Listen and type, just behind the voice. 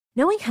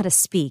Knowing how to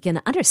speak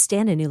and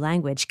understand a new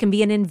language can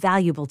be an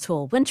invaluable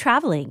tool when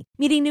traveling,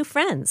 meeting new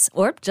friends,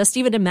 or just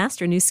even to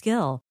master a new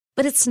skill.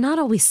 But it's not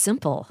always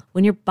simple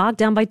when you're bogged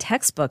down by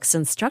textbooks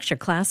and structured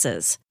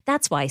classes.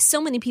 That's why so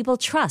many people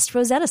trust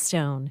Rosetta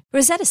Stone.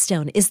 Rosetta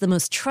Stone is the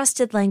most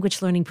trusted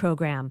language learning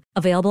program,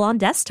 available on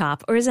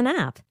desktop or as an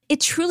app. It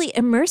truly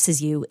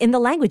immerses you in the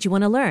language you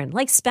want to learn,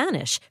 like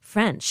Spanish,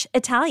 French,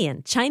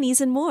 Italian,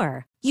 Chinese, and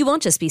more. You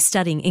won't just be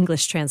studying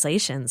English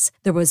translations.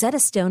 The Rosetta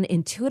Stone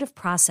intuitive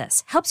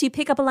process helps you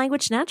pick up a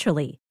language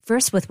naturally,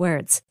 first with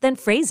words, then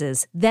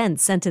phrases, then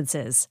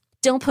sentences.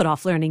 Don't put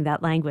off learning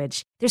that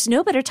language. There's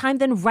no better time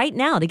than right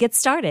now to get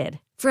started.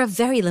 For a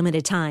very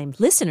limited time,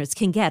 listeners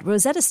can get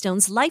Rosetta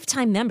Stone's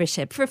lifetime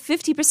membership for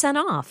 50%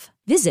 off.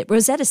 Visit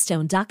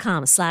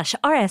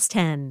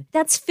rosettastone.com/rs10.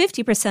 That's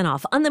 50%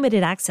 off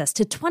unlimited access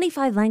to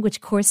 25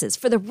 language courses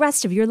for the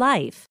rest of your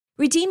life.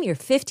 Redeem your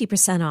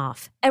 50%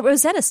 off at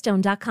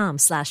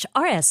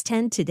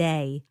rosettastone.com/rs10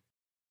 today.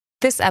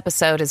 This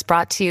episode is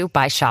brought to you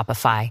by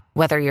Shopify.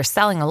 Whether you're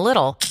selling a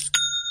little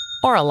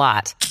or a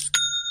lot,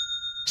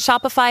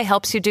 Shopify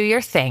helps you do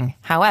your thing,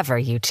 however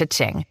you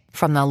cha-ching.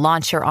 From the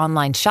launch your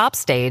online shop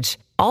stage,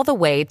 all the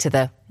way to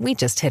the we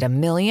just hit 1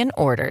 million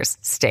orders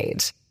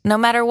stage. No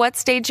matter what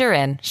stage you're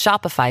in,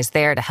 Shopify's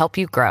there to help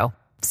you grow.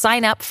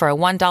 Sign up for a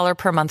 $1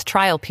 per month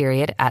trial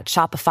period at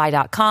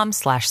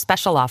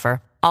shopify.com/special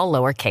offer, all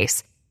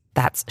lowercase.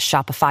 That's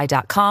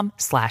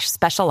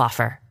shopify.com/special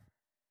offer.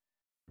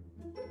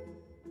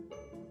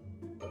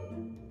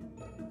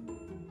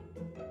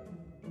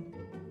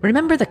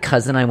 Remember the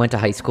cousin I went to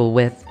high school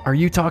with? Are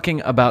you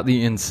talking about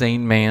the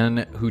insane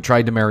man who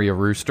tried to marry a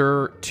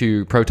rooster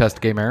to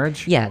protest gay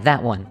marriage? Yeah,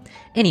 that one.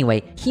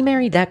 Anyway, he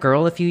married that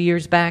girl a few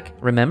years back.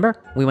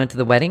 Remember? We went to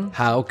the wedding.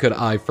 How could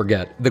I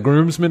forget? The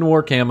groomsman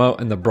wore camo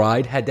and the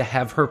bride had to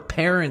have her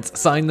parents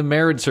sign the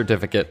marriage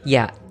certificate.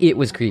 Yeah, it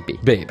was creepy.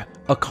 Babe,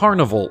 a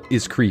carnival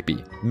is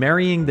creepy.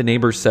 Marrying the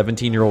neighbor's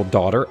 17-year-old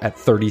daughter at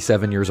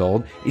 37 years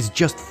old is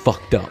just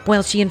fucked up.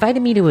 Well, she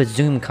invited me to a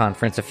Zoom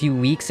conference a few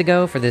weeks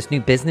ago for this new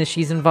business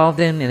she's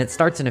involved in, and it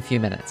starts in a few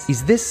minutes.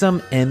 Is this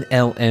some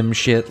MLM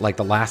shit like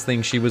the last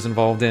thing she was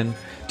involved in?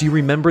 Do you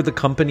remember the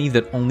company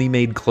that only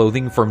made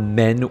clothing for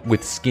men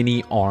with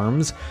skinny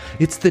arms?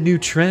 It's the new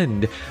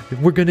trend.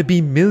 We're gonna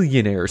be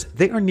millionaires.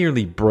 They are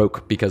nearly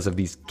broke because of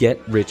these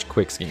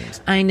get-rich-quick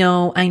schemes. I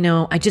know.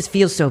 I just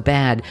feel so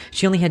bad.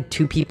 She only had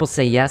 2 people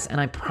say yes,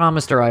 and I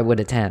promised her I would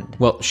attend.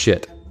 Well,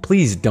 shit.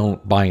 Please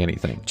don't buy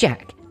anything.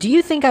 Jack, do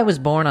you think I was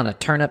born on a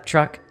turnip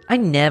truck? I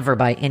never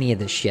buy any of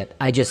this shit.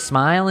 I just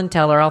smile and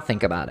tell her I'll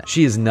think about it.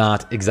 She is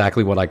not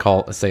exactly what I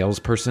call a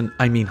salesperson.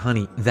 I mean,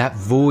 honey, that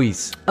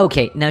voice.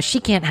 Okay, now she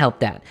can't help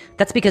that.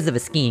 That's because of a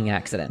skiing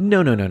accident.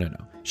 No.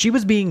 She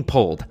was being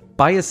pulled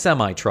by a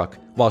semi-truck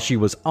while she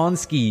was on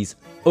skis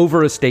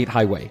over a state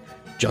highway.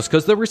 Just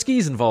because there were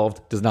skis involved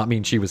does not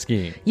mean she was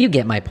skiing. You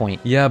get my point.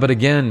 Yeah, but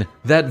again,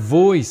 that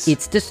voice.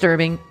 It's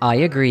disturbing, I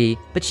agree,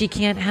 but she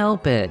can't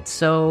help it,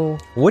 so...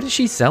 What is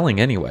she selling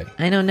anyway?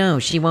 I don't know,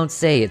 she won't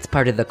say. It's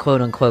part of the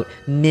quote-unquote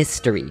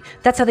mystery.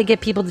 That's how they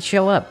get people to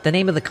show up. The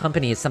name of the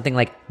company is something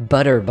like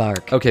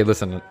Butterbark. Okay,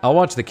 listen, I'll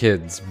watch the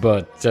kids,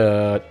 but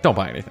don't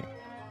buy anything.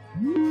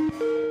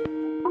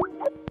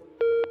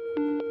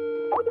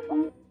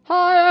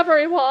 Hi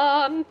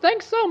everyone!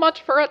 Thanks so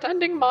much for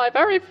attending my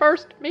very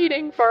first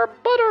meeting for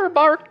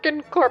Butterbark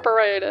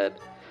Incorporated.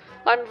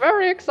 I'm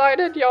very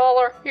excited y'all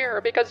are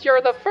here because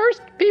you're the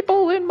first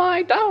people in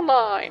my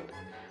downline.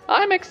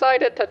 I'm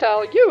excited to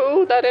tell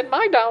you that in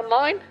my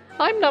downline,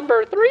 I'm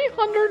number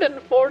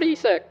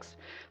 346.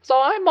 So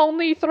I'm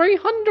only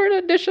 300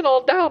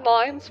 additional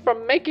downlines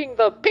from making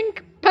the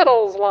Pink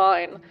Petals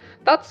line.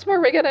 That's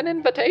where we get an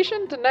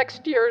invitation to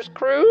next year's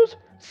cruise,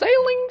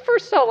 Sailing for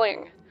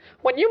Selling.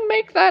 When you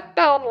make that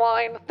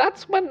downline,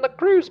 that's when the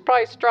cruise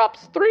price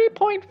drops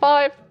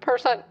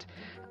 3.5%.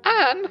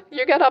 And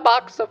you get a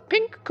box of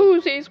pink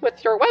koozies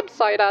with your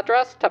website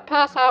address to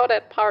pass out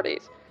at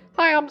parties.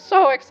 I am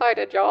so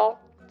excited, y'all.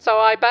 So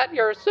I bet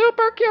you're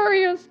super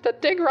curious to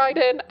dig right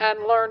in and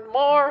learn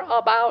more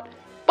about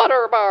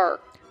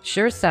Butterbark.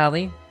 Sure,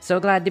 Sally. So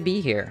glad to be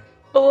here.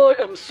 I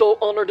am so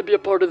honored to be a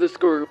part of this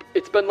group.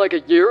 It's been like a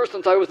year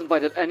since I was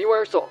invited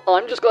anywhere, so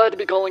I'm just glad to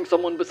be calling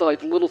someone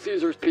besides Little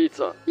Caesar's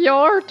Pizza.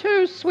 You're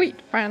too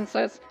sweet,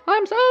 Francis.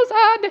 I'm so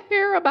sad to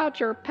hear about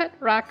your pet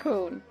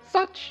raccoon.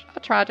 Such a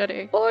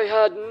tragedy. I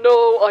had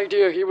no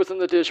idea he was in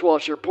the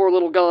dishwasher, poor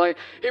little guy.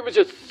 He was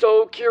just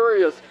so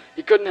curious.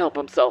 He couldn't help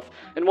himself.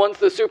 And once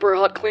the super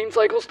hot clean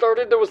cycle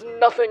started, there was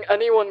nothing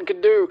anyone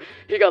could do.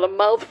 He got a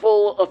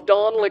mouthful of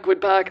Dawn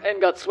liquid pack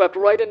and got swept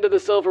right into the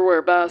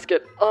silverware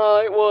basket.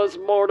 I was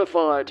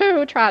mortified.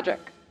 Too tragic.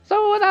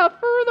 So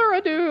without further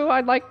ado,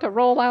 I'd like to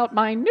roll out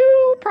my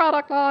new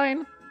product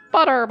line,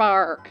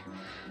 Butterbark.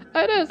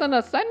 It is an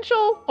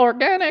essential,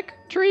 organic,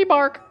 tree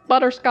bark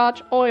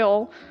butterscotch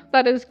oil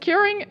that is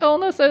curing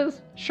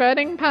illnesses,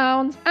 shredding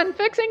pounds, and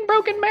fixing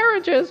broken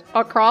marriages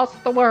across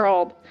the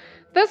world.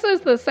 This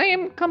is the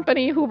same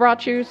company who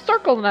brought you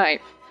Circle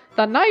Knife,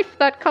 the knife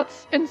that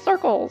cuts in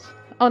circles.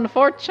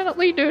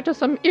 Unfortunately, due to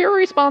some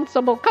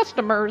irresponsible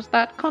customers,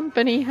 that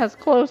company has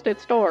closed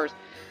its doors.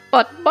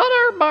 But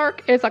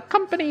Butterbark is a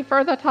company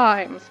for the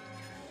times.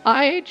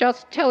 I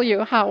just tell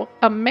you how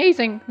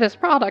amazing this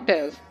product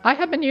is. I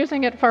have been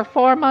using it for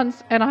 4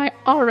 months, and I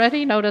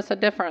already notice a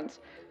difference.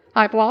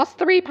 I've lost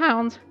 3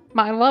 pounds.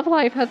 My love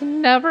life has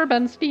never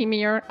been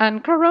steamier,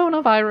 and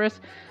coronavirus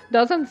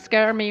doesn't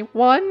scare me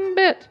one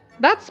bit.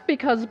 That's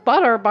because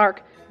Butterbark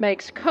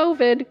makes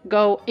COVID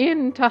go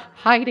into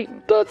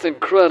hiding. That's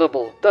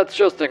incredible. That's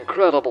just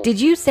incredible.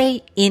 Did you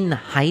say in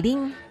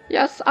hiding?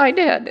 Yes, I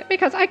did,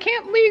 because I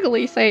can't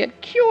legally say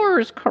it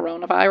cures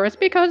coronavirus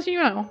because,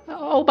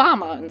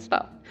 Obama and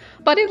stuff.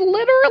 But it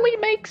literally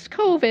makes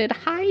COVID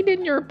hide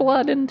in your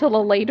blood until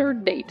a later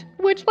date,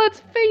 which, let's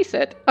face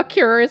it, a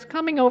cure is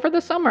coming over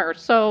the summer,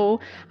 so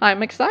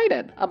I'm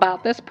excited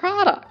about this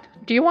product.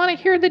 Do you want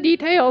to hear the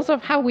details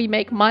of how we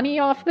make money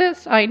off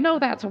this? I know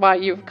that's why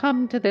you've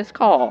come to this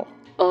call.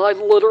 I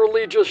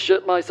literally just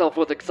shit myself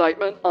with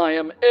excitement. I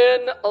am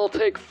in. I'll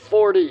take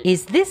 40.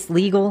 Is this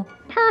legal?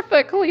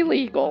 Perfectly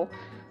legal.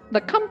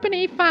 The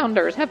company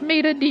founders have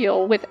made a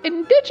deal with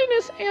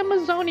indigenous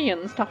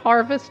Amazonians to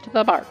harvest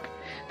the bark.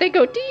 They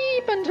go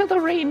deep into the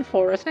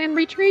rainforest and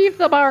retrieve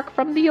the bark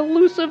from the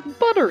elusive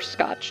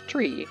butterscotch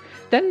tree.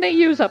 Then they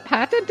use a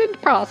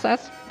patented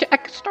process to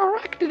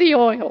extract the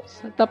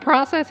oils. The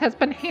process has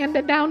been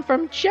handed down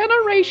from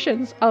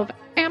generations of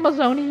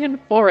Amazonian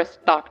forest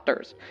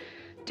doctors.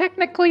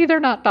 Technically, they're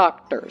not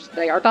doctors.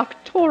 They are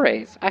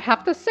doctores. I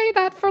have to say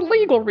that for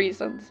legal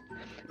reasons.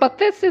 But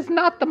this is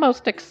not the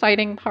most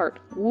exciting part.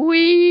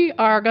 We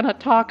are going to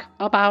talk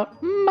about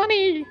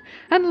money.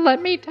 And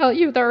let me tell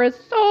you, there is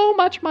so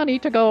much money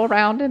to go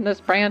around in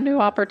this brand new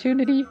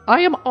opportunity.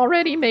 I am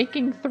already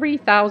making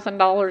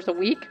 $3,000 a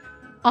week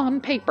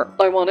on paper.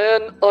 I want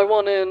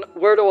in.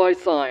 Where do I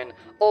sign?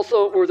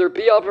 Also, will there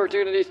be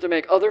opportunities to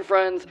make other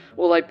friends?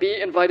 Will I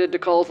be invited to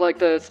calls like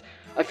this?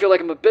 I feel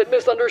like I'm a bit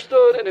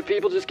misunderstood, and if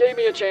people just gave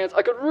me a chance,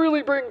 I could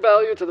really bring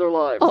value to their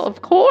lives.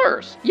 Of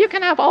course. You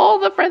can have all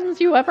the friends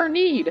you ever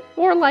need,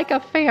 or like a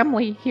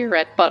family here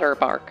at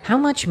Butterbark. How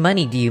much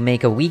money do you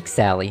make a week,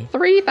 Sally?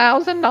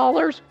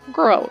 $3,000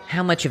 gross.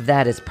 How much of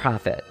that is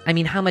profit? I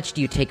mean, how much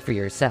do you take for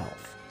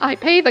yourself? I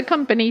pay the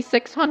company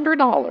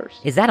 $600.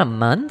 Is that a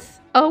month?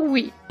 A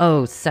week.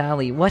 Oh,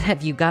 Sally, what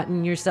have you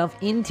gotten yourself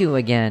into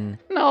again?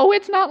 No,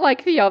 it's not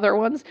like the other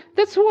ones.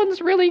 This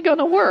one's really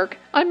gonna work.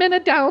 I'm in a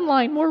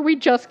downline where we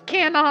just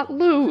cannot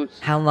lose.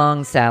 How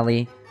long,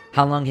 Sally?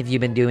 How long have you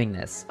been doing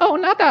this? Oh,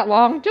 not that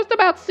long. Just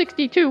about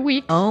 62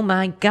 weeks. Oh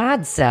my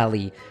God,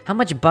 Sally. How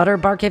much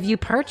Butterbark have you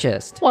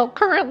purchased? Well,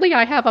 currently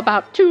I have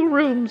about 2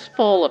 rooms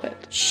full of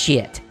it.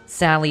 Shit.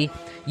 Sally,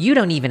 you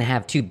don't even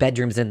have 2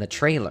 bedrooms in the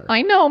trailer.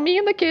 I know, me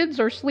and the kids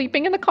are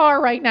sleeping in the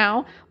car right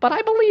now, but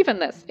I believe in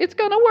this. It's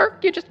gonna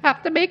work. You just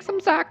have to make some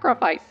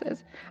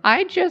sacrifices.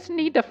 I just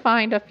need to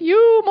find a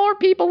few more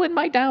people in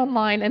my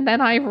downline, and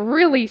then I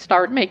really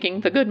start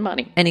making the good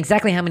money. And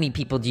exactly how many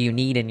people do you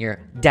need in your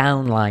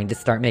downline to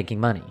start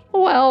making money?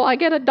 Well, I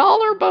get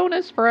 $1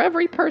 bonus for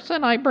every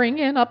person I bring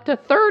in, up to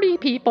 30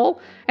 people,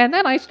 and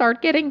then I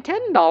start getting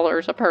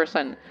 $10 a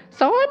person.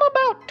 So I'm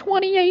about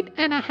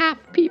 28.5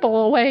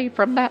 people away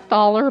from that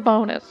 $1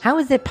 bonus. How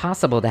is it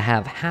possible to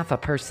have half a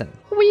person?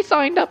 We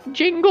signed up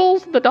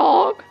Jingles the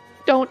dog.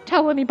 Don't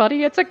tell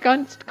anybody, it's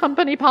against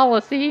company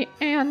policy,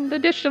 and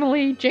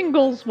additionally,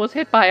 Jingles was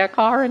hit by a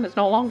car and is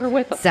no longer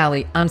with us.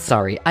 Sally, I'm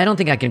sorry. I don't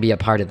think I can be a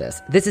part of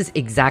this. This is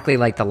exactly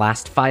like the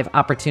last 5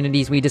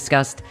 opportunities we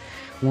discussed.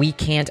 We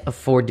can't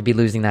afford to be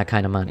losing that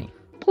kind of money.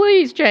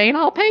 Please, Jane,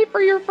 I'll pay for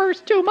your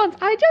first 2 months.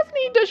 I just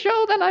need to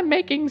show that I'm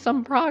making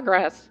some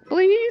progress.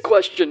 Please?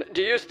 Question,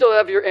 do you still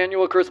have your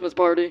annual Christmas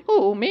party?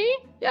 Who, me?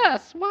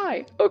 Yes,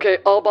 why? Okay,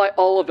 I'll buy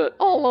all of it.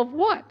 All of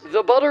what?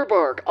 The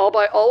Butterbark. I'll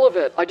buy all of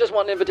it. I just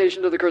want an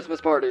invitation to the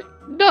Christmas party.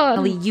 Done.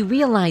 Sally, you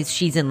realize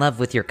she's in love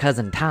with your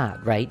cousin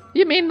Todd, right?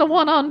 You mean the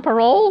one on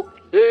parole?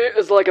 He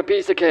is like a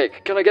piece of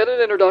cake. Can I get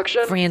an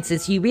introduction?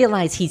 Francis, you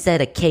realize he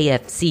set a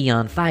KFC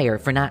on fire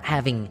for not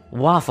having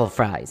waffle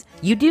fries.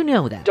 You do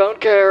know that.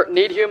 Don't care.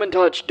 Need human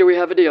touch. Do we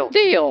have a deal?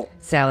 Deal.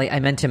 Sally, I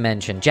meant to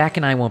mention, Jack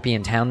and I won't be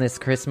in town this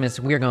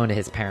Christmas. We're going to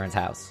his parents'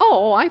 house.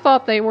 Oh, I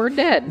thought they were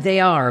dead. They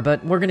are,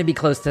 but we're going to be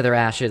close to their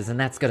ashes, and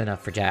that's good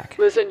enough for Jack.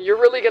 Listen,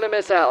 you're really gonna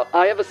miss out.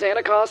 I have a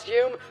Santa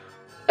costume,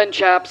 and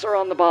chaps are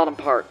on the bottom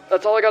part.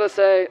 That's all I gotta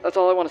say. That's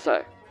all I want to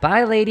say.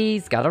 Bye,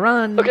 ladies. Gotta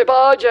run. Okay,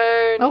 bye,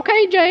 Jane.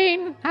 Okay,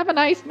 Jane. Have a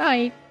nice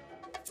night.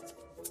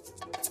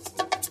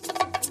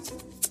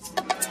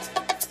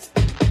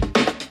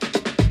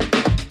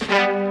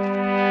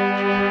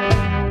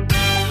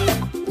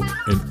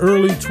 In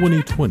early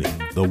 2020,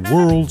 the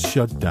world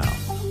shut down.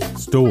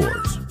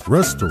 Stores,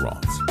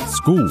 restaurants,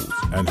 schools,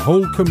 and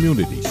whole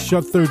communities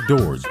shut their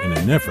doors in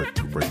an effort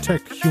to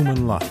protect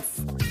human life.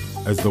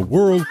 As the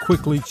world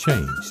quickly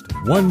changed,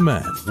 one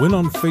man went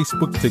on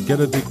Facebook to get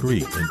a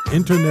degree in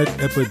internet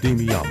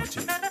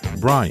epidemiology.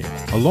 Brian,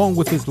 along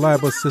with his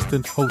lab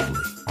assistant Hotley,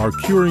 are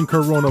curing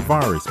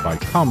coronavirus by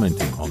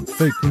commenting on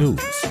fake news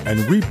and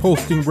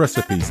reposting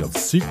recipes of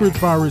secret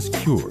virus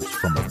cures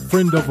from a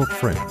friend of a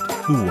friend.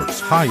 who works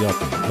high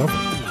up in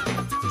government.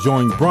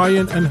 Join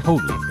Brian and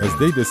Hoadley as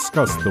they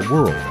discuss the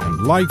world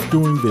and life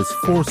during this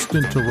forced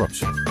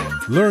interruption.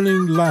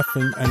 Learning,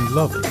 laughing, and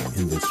loving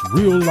in this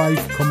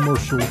real-life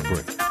commercial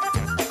break.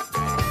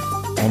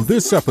 On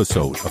this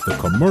episode of The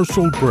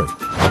Commercial Break.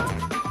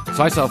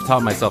 So I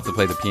self-taught myself to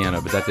play the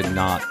piano, but that did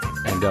not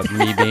end up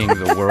me being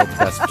the world's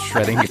best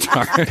shredding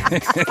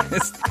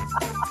guitarist.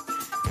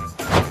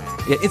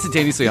 Yeah,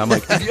 instantaneously, I'm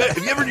like,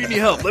 if you ever need any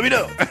help, let me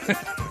know.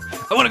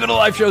 I want to go to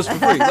live shows for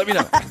free. Let me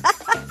know.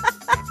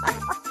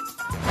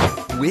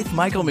 With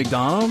Michael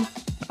McDonald?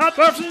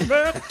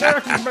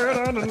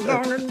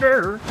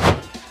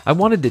 I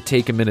wanted to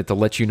take a minute to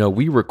let you know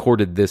we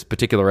recorded this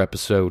particular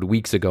episode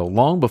weeks ago,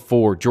 long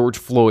before George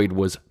Floyd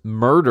was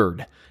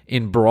murdered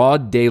in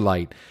broad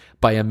daylight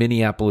by a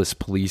Minneapolis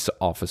police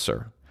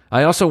officer.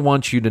 I also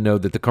want you to know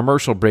that The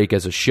Commercial Break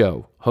as a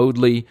show,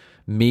 Hoadley,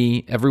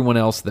 me, everyone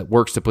else that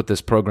works to put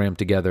this program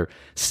together,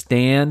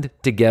 stand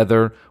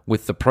together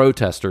with the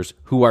protesters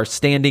who are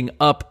standing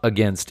up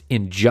against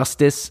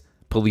injustice,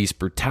 police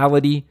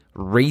brutality,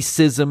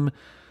 racism,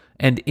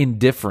 and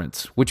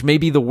indifference, which may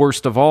be the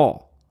worst of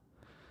all.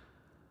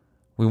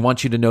 We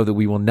want you to know that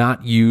we will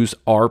not use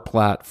our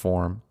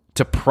platform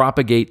to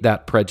propagate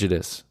that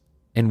prejudice,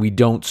 and we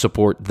don't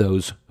support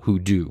those who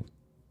do.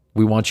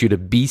 We want you to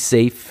be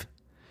safe,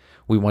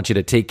 we want you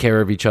to take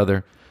care of each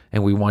other,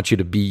 and we want you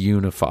to be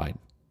unified.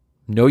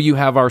 Know you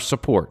have our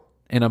support,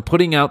 and I'm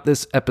putting out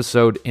this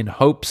episode in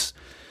hopes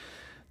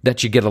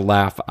that you get a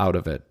laugh out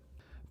of it.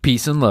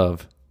 Peace and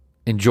love.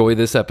 Enjoy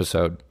this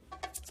episode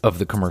of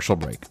The Commercial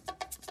Break.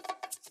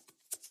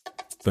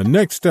 The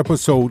next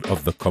episode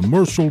of The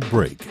Commercial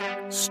Break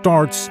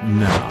starts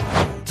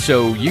now.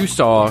 So you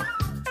saw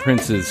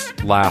Prince's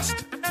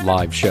last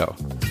live show.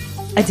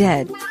 I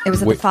did. It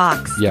was at the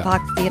Fox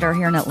Theater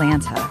here in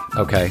Atlanta.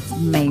 Okay.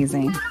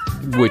 Amazing.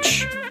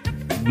 Which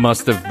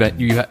must have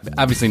been,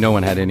 obviously no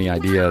one had any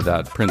idea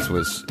that Prince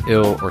was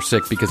ill or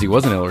sick, because he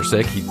wasn't ill or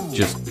sick. He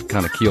just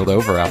kind of keeled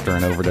over after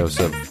an overdose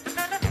of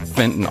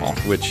fentanyl,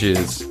 which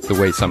is the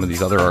way some of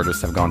these other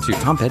artists have gone too.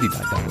 Tom Petty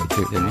died that way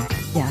too, didn't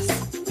he?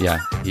 Yes. Yeah,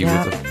 he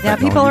was a yeah.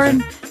 People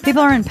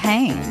are in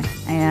pain,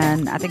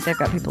 and I think they've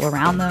got people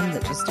around them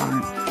that just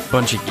aren't.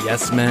 Bunch of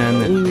yes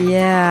men.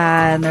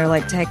 Yeah, and they're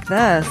like, take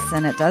this,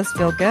 and it does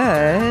feel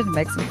good,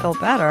 makes them feel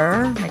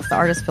better, makes the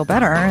artist feel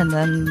better, and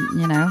then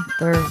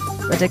they're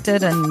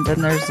addicted, and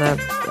then there's an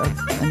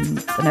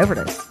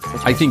overdose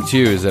situation. I think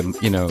too is that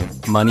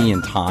money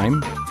and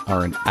time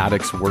are an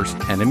addict's worst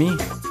enemy,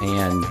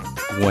 and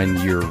when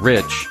you're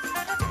rich,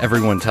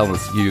 everyone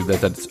tells you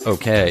that that's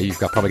okay. You've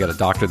probably got a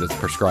doctor that's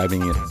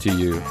prescribing it to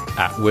you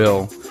at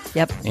will.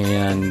 Yep.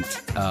 And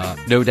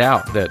no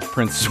doubt that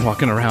Prince is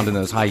walking around in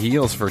those high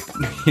heels for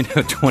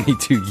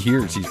 22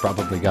 years. He's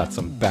probably got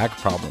some back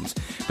problems.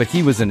 But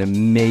he was an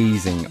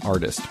amazing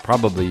artist.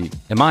 Probably,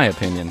 in my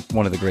opinion,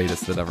 one of the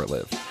greatest that ever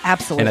lived.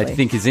 Absolutely. And I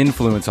think his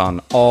influence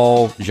on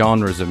all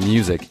genres of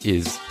music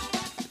is,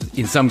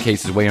 in some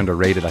cases, way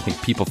underrated. I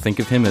think people think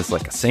of him as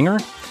like a singer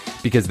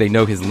because they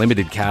know his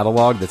limited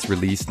catalog that's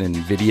released in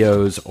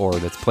videos or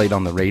that's played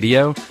on the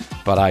radio.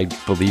 But I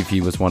believe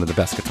he was one of the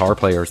best guitar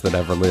players that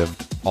ever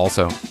lived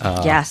also.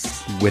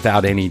 Yes.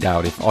 Without any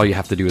doubt. If all you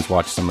have to do is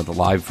watch some of the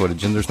live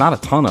footage, and there's not a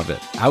ton of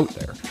it out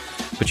there,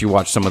 but you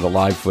watch some of the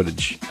live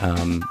footage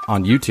on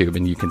YouTube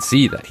and you can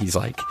see that he's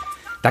like,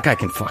 that guy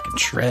can fucking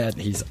shred.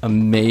 He's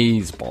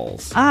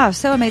amazeballs. Ah,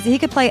 so amazing. He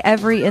could play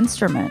every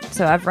instrument.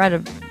 So I've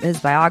read his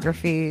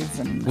biographies.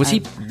 And was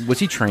he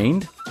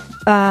trained?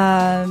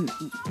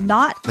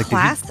 Not like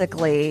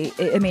classically.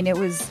 I mean, it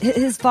was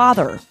his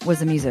father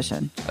was a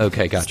musician.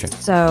 Okay, gotcha.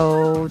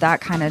 So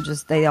that kind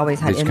of they always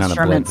had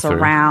instruments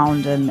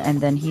around,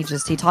 and then he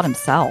taught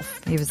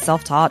himself. He was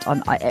self-taught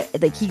on.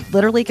 He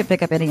literally could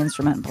pick up any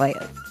instrument and play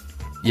it.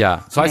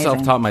 Yeah, so Amazing. I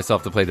self-taught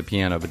myself to play the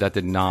piano, but that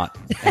did not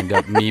end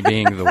up me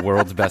being the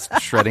world's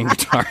best shredding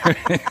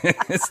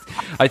guitarist.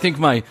 I think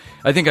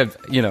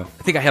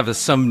I have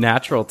some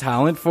natural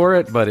talent for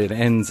it, but it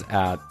ends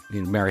at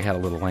Mary Had a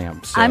Little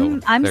Lamb. So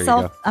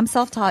I'm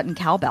self-taught in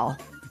cowbell.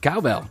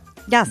 Cowbell.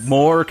 Yes.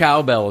 More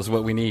cowbell is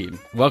what we need.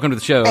 Welcome to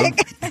the show.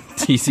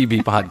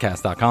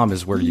 TCBpodcast.com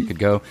is where you could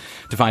go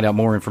to find out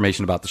more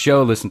information about the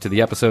show, listen to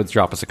the episodes,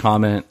 drop us a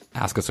comment,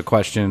 ask us a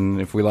question.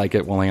 If we like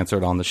it, we'll answer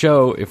it on the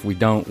show. If we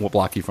don't, we'll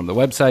block you from the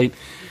website.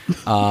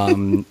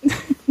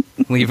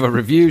 Leave a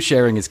review.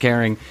 Sharing is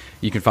caring.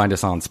 You can find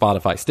us on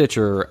Spotify,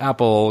 Stitcher,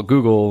 Apple,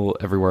 Google,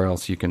 everywhere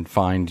else you can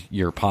find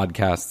your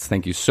podcasts.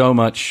 Thank you so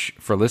much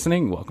for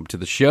listening. Welcome to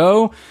the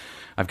show.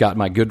 I've got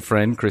my good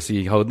friend,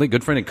 Chrissy Hoadley,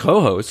 good friend and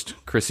co-host,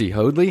 Chrissy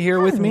Hoadley, here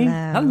with me.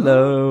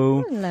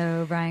 Hello.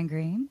 Hello, Brian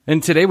Green.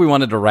 And today we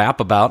wanted to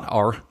rap about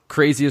our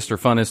craziest or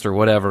funnest or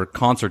whatever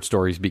concert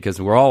stories, because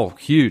we're all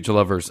huge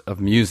lovers of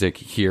music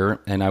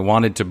here. And I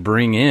wanted to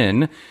bring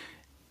in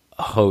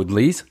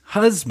Hoadley's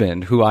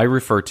husband, who I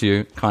refer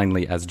to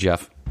kindly as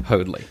Jeff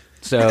Hoadley.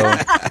 So,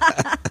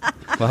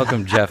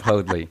 welcome, Jeff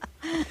Hoadley.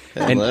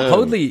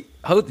 Hello. And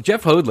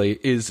Jeff Hoadley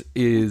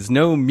is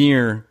no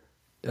mere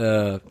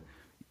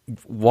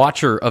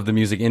watcher of the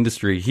music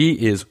industry.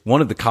 He is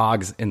one of the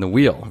cogs in the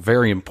wheel, a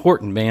very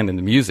important man in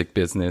the music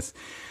business.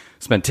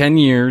 Spent 10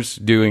 years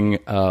doing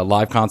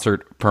live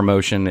concert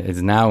promotion,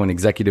 is now an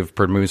executive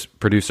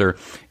producer,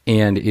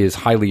 and is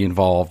highly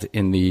involved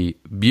in the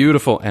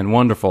beautiful and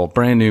wonderful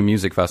brand new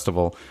music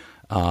festival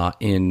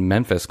in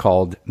Memphis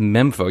called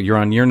Mempho. You're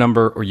on year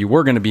number, or you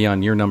were going to be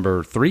on year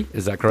number 3.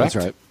 Is that correct?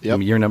 That's right.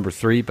 Yep. Year number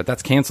 3, but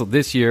that's canceled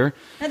this year.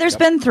 No, there's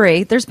been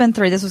 3. There's been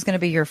 3. This was going to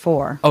be year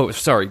 4. Oh,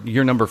 sorry.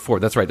 Year number 4.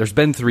 That's right. There's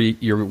been 3.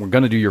 We're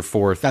going to do your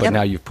 4th, but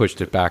now you've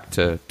pushed it back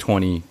to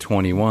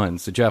 2021.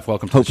 So, Jeff,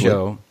 welcome to the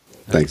show.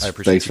 Thanks. I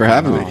appreciate Thanks for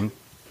having me.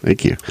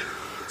 Thank you.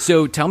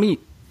 So tell me,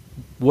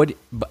 what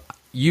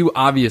you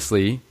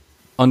obviously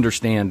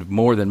understand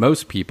more than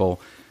most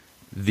people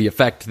the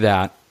effect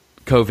that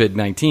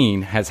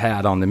COVID-19 has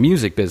had on the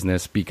music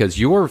business, because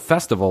your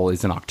festival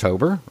is in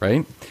October,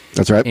 right?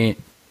 That's right.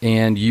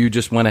 And you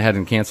just went ahead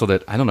and canceled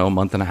it, I don't know, a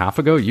month and a half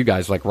ago. You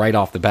guys, like, right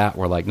off the bat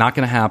were like, not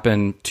going to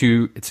happen.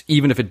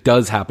 Even if it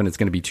does happen, it's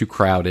going to be too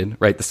crowded,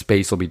 right? The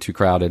space will be too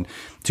crowded.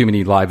 Too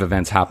many live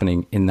events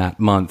happening in that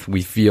month.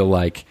 We feel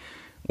like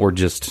we're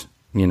just,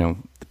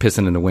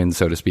 pissing in the wind,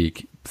 so to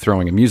speak,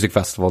 throwing a music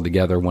festival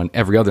together when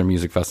every other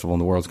music festival in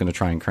the world is going to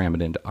try and cram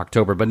it into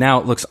October. But now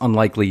it looks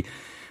unlikely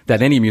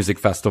that any music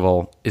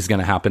festival is going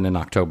to happen in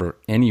October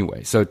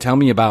anyway. So tell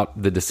me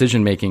about the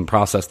decision-making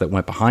process that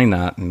went behind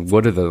that, and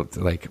what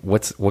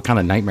kind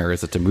of nightmare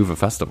is it to move a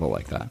festival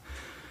like that?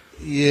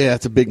 Yeah,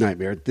 it's a big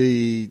nightmare.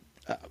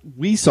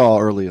 We saw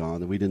early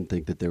on that we didn't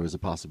think that there was a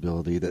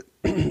possibility that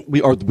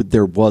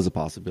there was a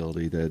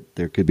possibility that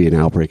there could be an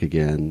outbreak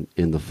again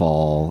in the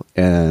fall.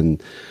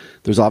 And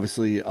there's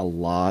obviously a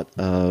lot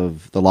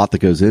that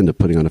goes into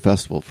putting on a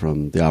festival,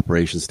 from the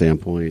operations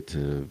standpoint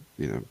to,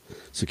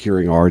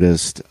 securing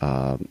artists,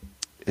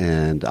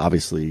 and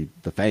obviously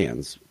the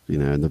fans,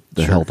 and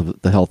the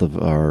health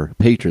of our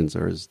patrons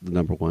is the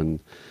number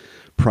one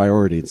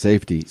priority, and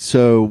safety.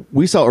 So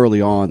we saw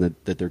early on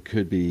that there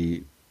could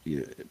be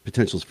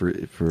potentials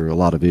for a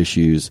lot of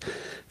issues.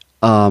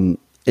 And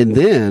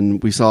then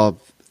we saw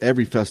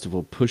every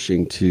festival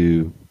pushing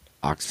to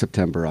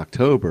September,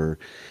 October.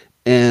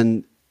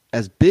 And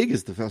as big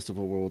as the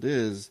festival world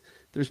is,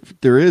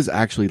 there is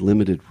actually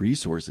limited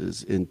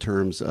resources in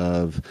terms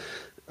of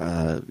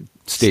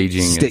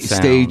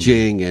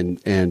staging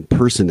and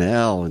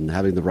personnel, and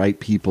having the right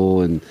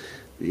people, and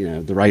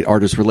the right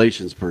artist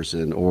relations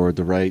person, or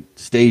the right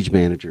stage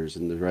managers,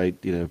 and the right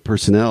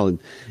personnel,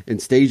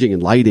 and staging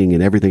and lighting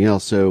and everything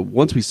else. So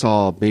once we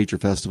saw major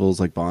festivals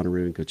like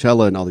Bonnaroo and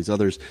Coachella and all these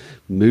others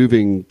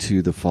moving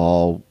to the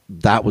fall,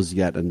 that was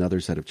yet another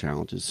set of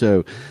challenges.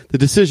 So the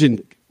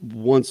decision,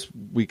 once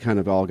we kind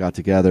of all got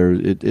together,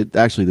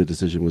 the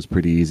decision was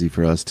pretty easy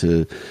for us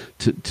to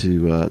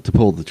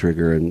pull the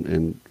trigger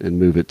and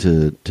move it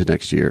to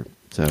next year.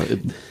 So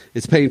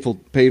it's painful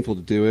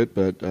to do it,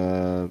 but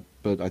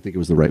I think it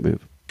was the right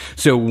move.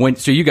 So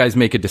you guys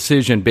make a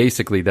decision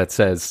basically that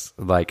says,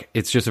 like,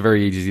 it's just a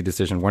very easy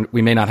decision.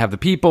 We may not have the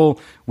people.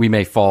 We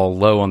may fall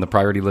low on the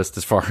priority list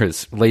as far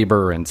as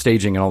labor and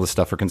staging and all this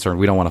stuff are concerned.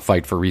 We don't want to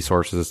fight for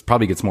resources. It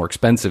probably gets more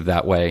expensive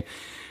that way.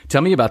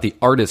 Tell me about the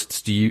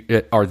artists.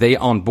 Are they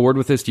on board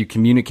with this? Do you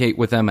communicate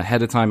with them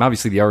ahead of time?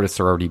 Obviously, the artists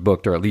are already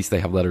booked, or at least they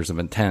have letters of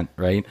intent,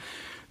 right?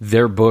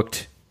 They're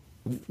booked.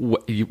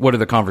 What are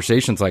the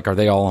conversations like? Are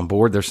they all on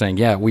board? They're saying,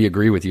 yeah, we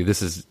agree with you.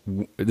 This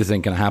ain't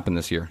going to happen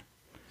this year.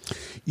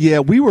 Yeah,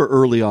 we were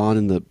early on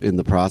in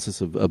the process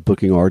of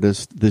booking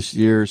artists this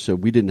year, so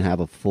we didn't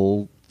have a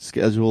full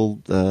schedule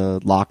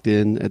locked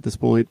in at this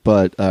point,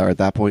 but at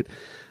that point.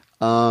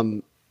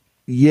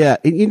 Yeah,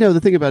 and the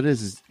thing about it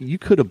is you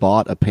could have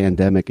bought a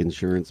pandemic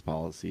insurance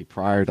policy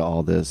prior to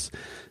all this,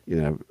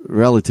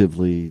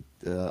 relatively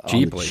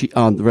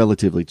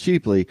relatively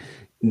cheaply.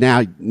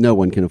 Now, no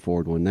one can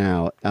afford one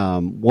now.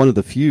 One of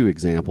the few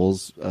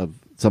examples of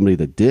somebody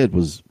that did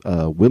was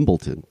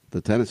Wimbledon,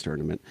 the tennis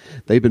tournament.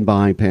 They've been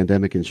buying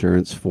pandemic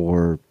insurance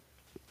for,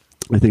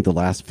 I think, the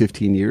last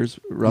 15 years,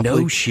 roughly.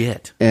 No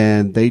shit.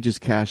 And they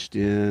just cashed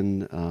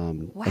in wow.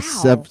 I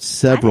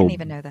didn't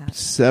even know that.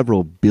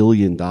 Several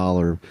 $billion.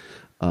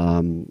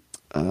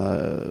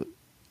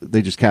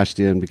 They just cashed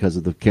in because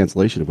of the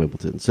cancellation of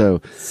Wimbledon.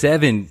 So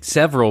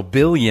several $1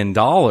 billion.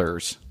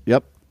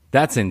 Yep.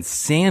 That's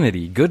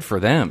insanity. Good for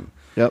them.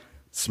 Yep.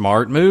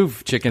 Smart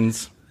move,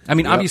 chickens. I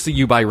mean, obviously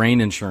you buy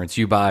rain insurance,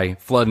 you buy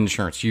flood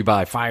insurance, you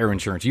buy fire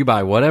insurance, you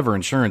buy whatever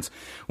insurance.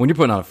 When you're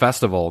putting on a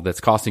festival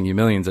that's costing you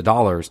millions of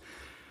dollars,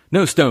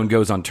 no stone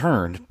goes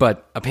unturned.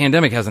 But a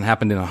pandemic hasn't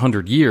happened in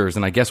 100 years,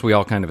 and I guess we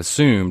all kind of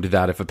assumed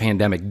that if a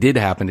pandemic did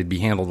happen, it'd be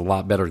handled a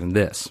lot better than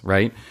this,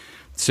 right?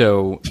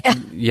 So,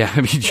 yeah,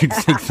 I mean, you'd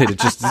think that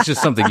it's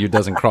just something that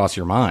doesn't cross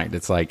your mind.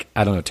 It's like,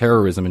 I don't know,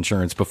 terrorism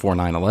insurance before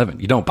 9/11.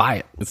 You don't buy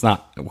it. It's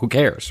not, who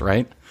cares,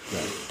 right?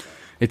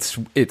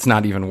 It's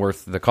not even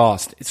worth the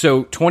cost.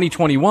 So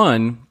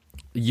 2021,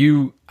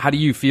 how do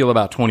you feel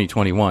about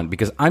 2021?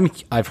 Because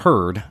I've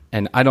heard,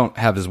 and I don't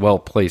have as well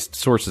placed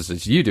sources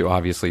as you do,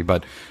 obviously,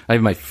 but I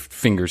have my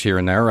fingers here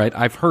and there, right?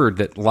 I've heard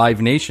that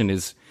Live Nation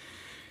is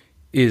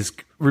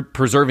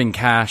preserving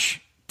cash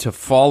to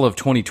fall of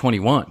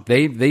 2021.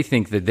 They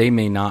think that they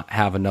may not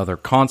have another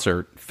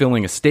concert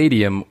filling a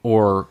stadium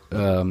or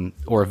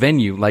a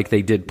venue like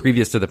they did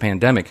previous to the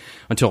pandemic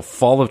until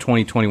fall of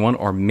 2021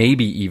 or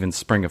maybe even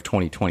spring of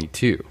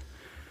 2022.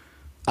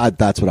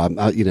 That's what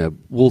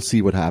we'll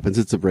see what happens.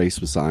 It's a race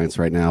with science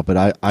right now,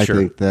 but I Sure.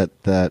 think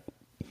that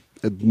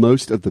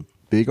most of the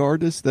big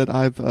artists that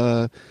I've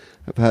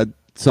had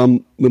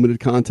some limited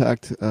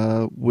contact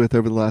with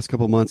over the last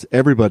couple of months,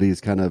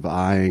 everybody's kind of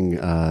eyeing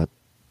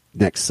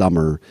next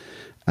summer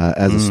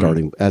as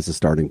a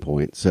starting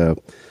point. So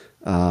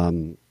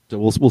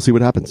we'll see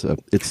what happens.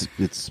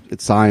 It's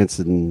science,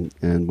 and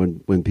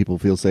when people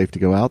feel safe to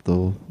go out,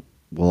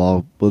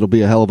 it'll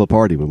be a hell of a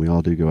party when we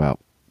all do go out.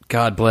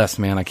 God bless,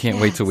 man. I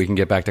can't wait till we can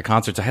get back to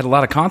concerts. I had a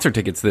lot of concert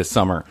tickets this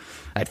summer.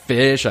 I had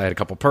Fish. I had a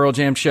couple Pearl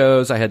Jam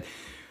shows. I had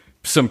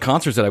some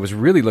concerts that I was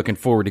really looking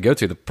forward to go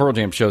to. The Pearl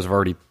Jam shows have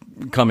already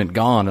come and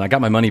gone, and I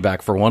got my money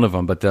back for one of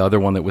them, but the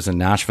other one that was in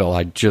Nashville,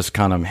 I just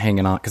kind of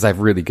hanging on because I have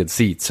really good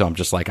seats. So I'm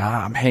just like,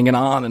 I'm hanging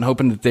on and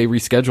hoping that they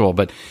reschedule,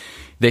 but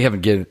they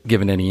haven't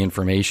given any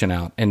information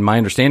out. And my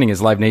understanding is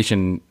Live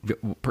Nation,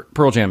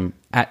 Pearl Jam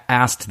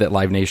asked that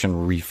Live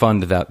Nation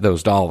refund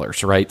those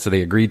dollars, right? So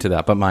they agreed to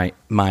that. But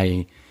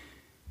my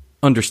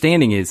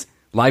understanding is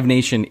Live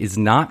Nation is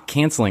not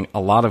canceling a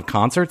lot of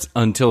concerts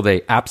until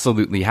they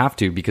absolutely have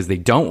to, because they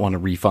don't want to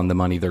refund the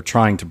money. They're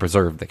trying to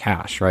preserve the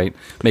cash, right?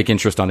 Make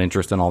interest on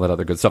interest and all that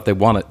other good stuff.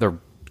 They're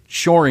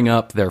shoring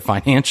up their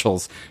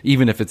financials,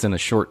 even if it's in a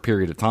short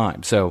period of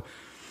time. So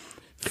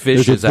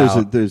Fish is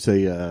out. There's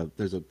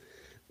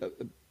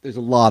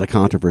a lot of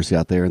controversy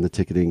out there in the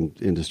ticketing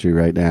industry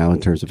right now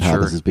in terms of how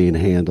this is being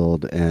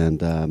handled,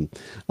 and a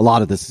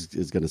lot of this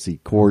is going to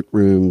see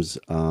courtrooms.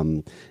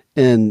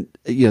 And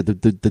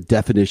the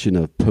definition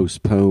of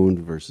postponed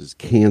versus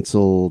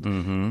canceled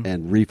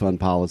and refund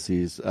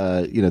policies.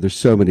 There's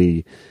so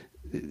many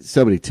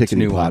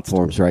ticketing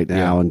platforms right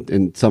now,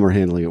 and some are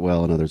handling it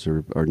well, and others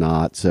are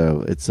not.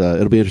 So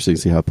it'll be interesting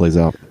to see how it plays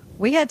out.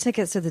 We had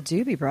tickets to the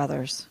Doobie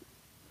Brothers.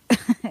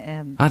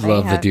 I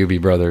love the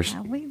Doobie Brothers.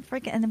 We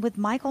freaking, and with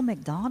Michael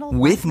McDonald.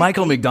 With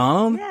Michael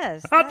McDonald?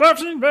 Yes.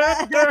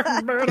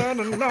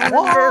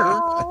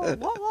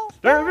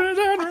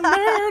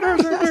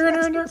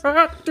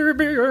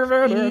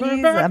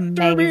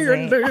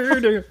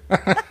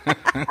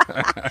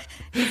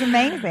 He's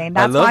amazing.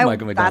 I love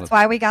Michael McDonald. That's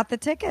why we got the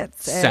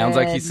tickets. Sounds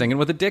like he's singing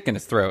with a dick in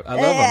his throat. I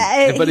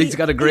love him. But he's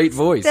got a great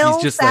voice.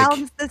 He just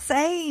sounds the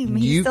same.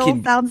 He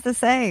still sounds the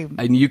same.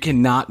 And you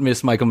cannot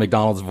miss Michael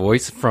McDonald's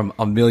voice from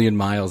a million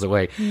miles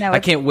away. No, I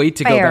can't wait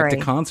to go back to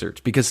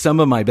concerts, because some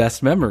of my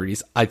best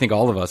memories, I think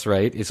all of us,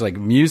 right? It's like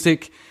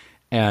music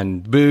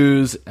and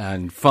booze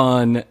and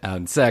fun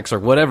and sex or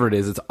whatever it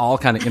is. It's all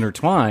kind of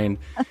intertwined.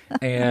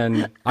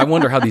 And I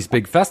wonder how these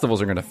big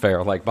festivals are going to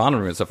fare, like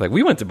Bonnaroo and stuff. Like,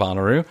 we went to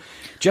Bonnaroo.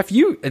 Jeff,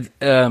 you,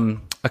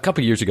 a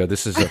couple years ago,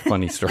 this is a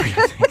funny story,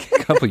 I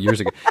think. A couple years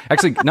ago.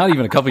 Actually, not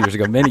even a couple years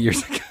ago, many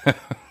years ago.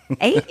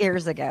 8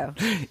 years ago.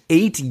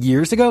 8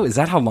 years ago? Is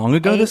that how long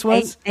ago this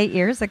was? 8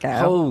 years ago.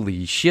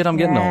 Holy shit, I'm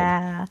getting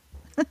old.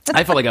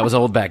 I felt like I was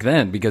old back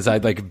then because I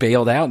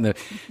bailed out.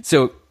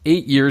 So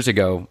 8 years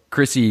ago,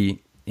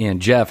 Chrissy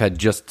and Jeff had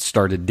just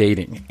started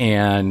dating,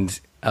 and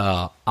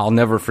I'll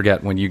never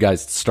forget when you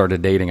guys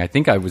started dating. I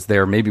think I was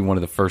there maybe one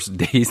of the first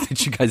days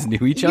that you guys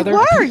knew each other.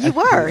 You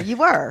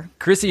were.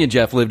 Chrissy and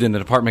Jeff lived in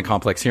an apartment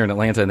complex here in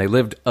Atlanta, and they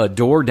lived a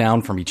door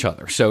down from each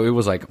other. So it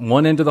was like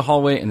one end of the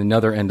hallway and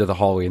another end of the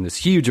hallway in this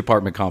huge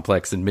apartment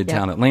complex in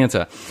Midtown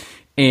Atlanta.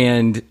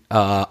 And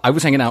I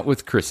was hanging out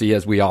with Chrissy,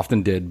 as we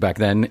often did back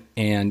then,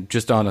 and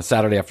just on a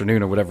Saturday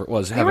afternoon or whatever it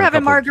was. We were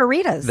having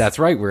margaritas. That's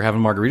right. We were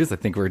having margaritas. I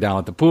think we were down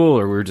at the pool,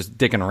 or we were just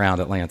dicking around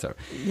Atlanta.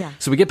 Yeah.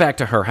 So we get back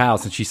to her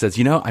house, and she says,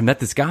 I met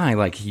this guy.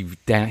 Like, he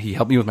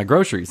helped me with my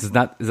groceries. Is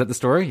that the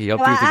story? He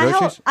helped you with the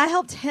groceries? I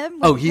helped him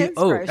with his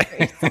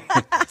groceries.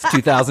 It's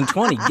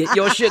 2020. Get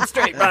your shit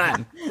straight,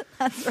 Brian.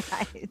 That's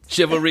right.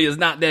 Chivalry is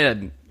not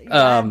dead.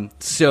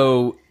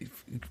 So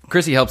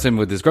Chrissy helps him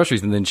with his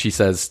groceries, and then she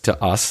says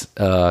to us,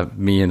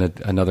 me and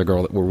another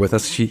girl that were with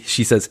us,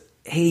 she says,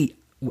 "Hey,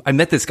 I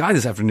met this guy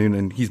this afternoon,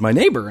 and he's my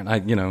neighbor, and I,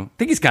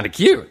 think he's kind of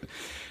cute."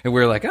 And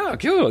we're like, "Oh,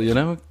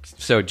 cool,"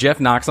 So Jeff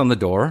knocks on the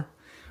door,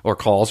 or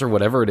calls, or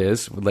whatever it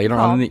is, later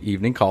on in the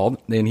evening, called,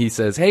 and he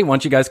says, "Hey, why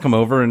don't you guys come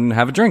over and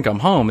have a drink? I'm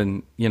home,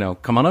 and,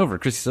 come on over."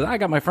 Chrissy says, "I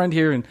got my friend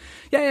here, and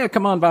yeah,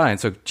 come on by." And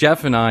so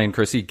Jeff and I and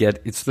Chrissy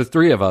it's the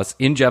three of us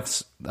in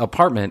Jeff's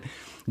apartment.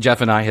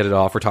 Jeff and I hit it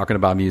off. We're talking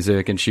about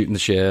music and shooting the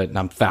shit, and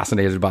I'm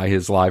fascinated by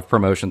his live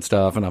promotion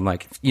stuff. And I'm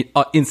like,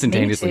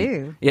 instantaneously, Me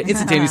too. Yeah,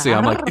 instantaneously,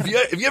 I'm like, if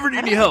you ever need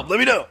any help, let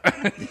me know.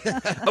 I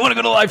want to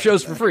go to live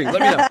shows for free.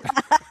 Let me know.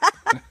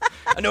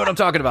 I know what I'm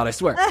talking about, I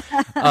swear.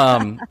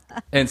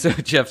 And so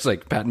Jeff's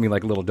like patting me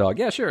like a little dog.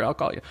 Yeah, sure, I'll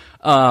call you.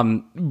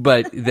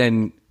 But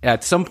then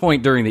at some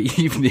point during the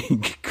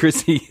evening,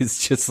 Chrissy is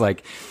just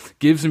like,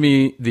 gives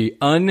me the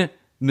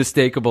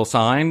unmistakable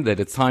sign that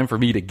it's time for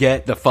me to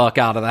get the fuck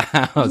out of the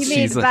house. You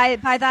mean by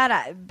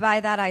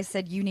that I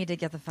said you need to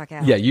get the fuck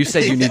out. Yeah, you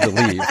said you need to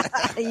leave.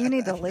 You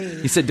need to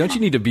leave. You said, don't you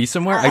need to be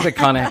somewhere? I like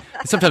kind of,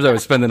 sometimes I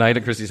would spend the night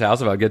at Chrissy's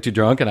house if I would get too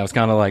drunk, and I was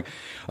kind of like,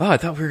 oh, I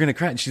thought we were going to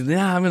cry. And she's like,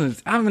 nah, I'm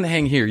going to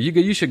hang here.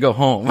 You should go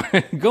home.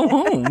 Go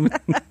home.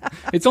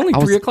 It's only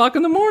 3 o'clock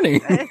in the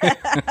morning.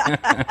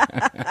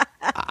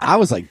 I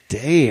was like,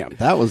 damn,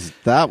 that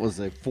was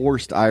a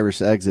forced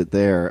Irish exit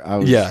there. I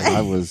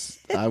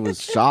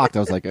was shocked. I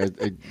was like,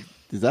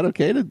 is that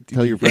okay to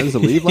tell your friends to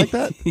leave like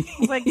that?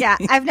 Like, yeah,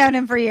 I've known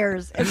him for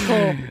years. It's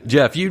cool.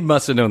 Jeff, you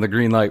must have known the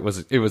green light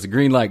was a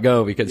green light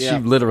go, because she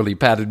literally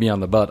patted me on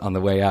the butt on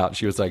the way out.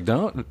 She was like,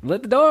 don't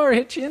let the door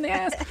hit you in the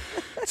ass.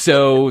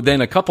 So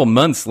then a couple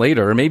months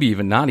later, or maybe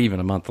even not even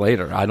a month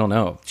later, I don't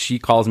know, she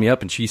calls me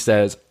up and she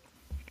says,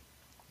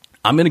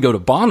 I'm going to go to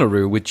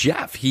Bonnaroo with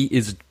Jeff. He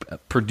is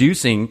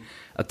producing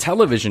a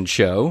television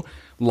show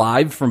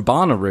live from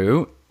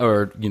Bonnaroo.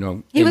 Or,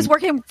 he was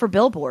working for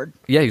Billboard.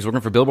 Yeah, he's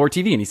working for Billboard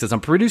TV. And he says, I'm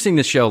producing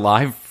this show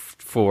live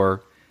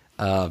for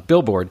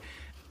Billboard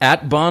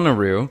at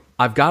Bonnaroo.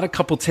 I've got a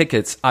couple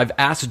tickets. I've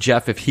asked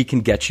Jeff if he can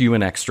get you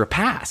an extra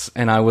pass.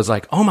 And I was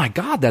like, oh my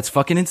God, that's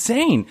fucking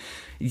insane.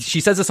 She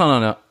says this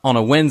on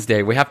a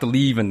Wednesday. We have to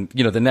leave and,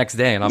 the next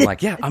day. And I'm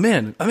like, yeah, I'm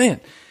in.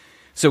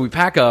 So we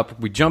pack up,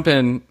 we jump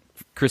in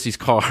Chrissy's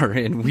car,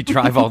 and we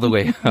drive all the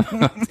way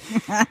up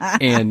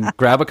and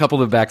grab a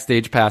couple of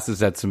backstage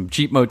passes at some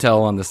cheap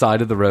motel on the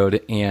side of the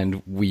road,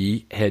 and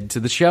we head to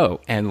the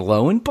show. And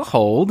lo and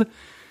behold,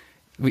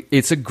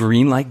 it's a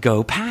green light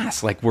go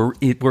pass. Like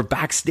we're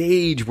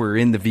backstage, we're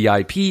in the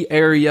VIP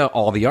area,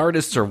 all the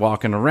artists are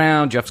walking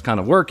around, Jeff's kind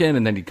of working,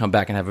 and then he'd come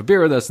back and have a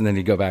beer with us, and then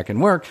he'd go back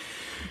and work.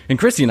 And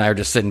Chrissy and I are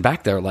just sitting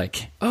back there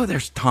like, oh,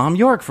 there's Tom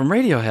York from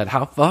Radiohead.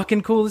 How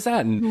fucking cool is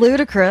that? And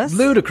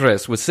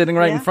Ludacris was sitting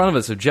right in front of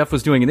us. So Jeff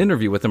was doing an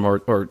interview with him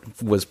or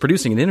was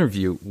producing an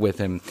interview with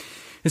him.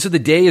 And so the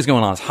day is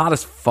going on. It's hot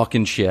as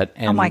fucking shit.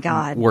 And oh, my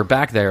God. We're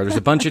back there. There's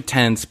a bunch of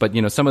tents, but,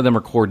 some of them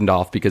are cordoned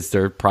off because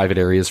they're private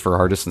areas for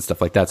artists and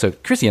stuff like that. So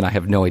Chrissy and I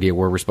have no idea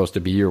where we're supposed to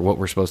be or what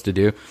we're supposed to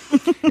do.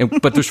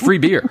 But there's free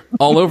beer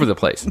all over the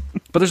place.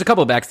 But there's a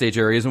couple of backstage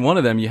areas, and one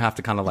of them you have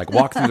to kind of like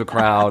walk through the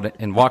crowd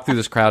and walk through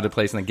this crowded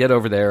place and then get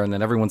over there, and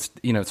then everyone's,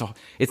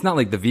 it's not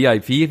like the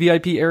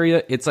VIP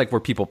area. It's like where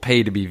people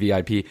pay to be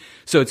VIP.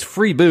 So it's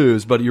free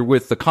booze, but you're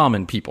with the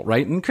common people,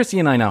 right? And Chrissy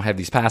and I now have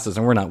these passes,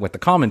 and we're not with the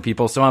common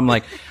people. So I'm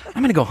like,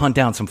 I'm going to go hunt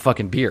down some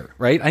fucking beer,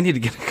 right? I need to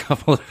get a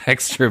couple of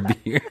extra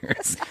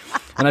beers.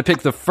 And I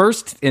picked the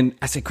first, and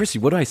I say, Chrissy,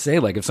 what do I say?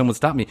 Like if someone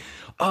stopped me,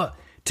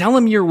 tell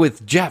him you're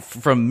with Jeff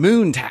from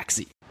Moon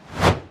Taxi.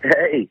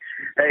 Hey,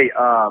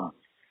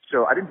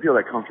 so I didn't feel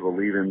that comfortable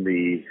leaving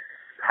the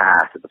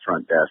pass at the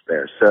front desk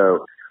there.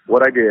 So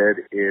what I did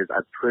is I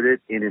put it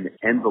in an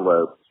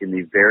envelope in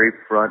the very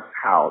front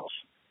pouch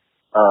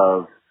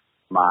of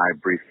my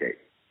briefcase,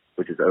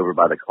 which is over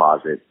by the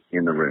closet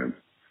in the room.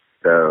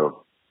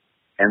 So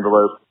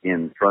envelope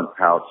in front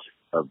pouch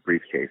of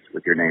briefcase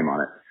with your name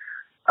on it.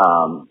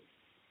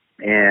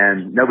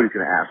 And nobody's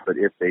going to ask, but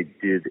if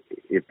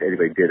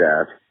anybody did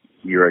ask,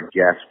 you're a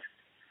guest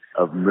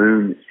of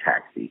Moon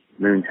Taxi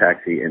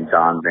and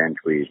Don Van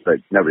Cleve, but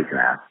nobody's going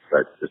to ask,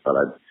 but just thought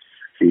I'd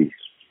be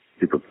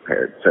super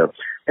prepared. So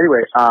anyway,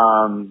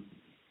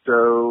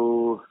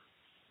 so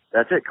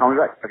that's it. Call me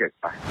back. Okay,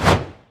 bye.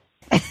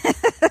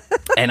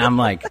 And I'm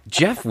like,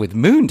 Jeff with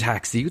Moon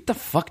Taxi? What the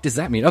fuck does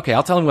that mean? Okay,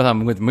 I'll tell him what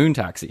I'm with Moon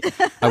Taxi.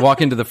 I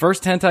walk into the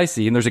first tent I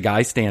see, and there's a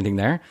guy standing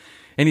there.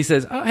 And he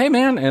says, oh, hey,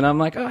 man. And I'm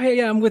like, oh, hey,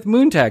 yeah, I'm with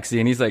Moon Taxi.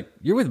 And he's like,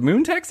 you're with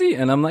Moon Taxi?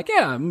 And I'm like,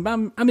 yeah, I'm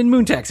in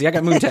Moon Taxi. I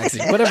got Moon Taxi.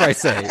 Whatever I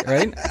say,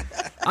 right?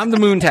 I'm the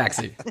Moon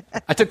Taxi.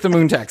 I took the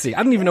Moon Taxi.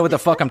 I don't even know what the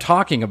fuck I'm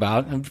talking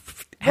about.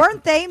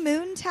 Weren't they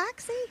Moon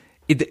Taxi?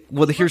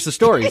 Well, here's the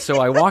story. So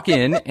I walk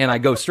in, and I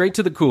go straight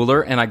to the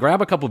cooler, and I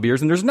grab a couple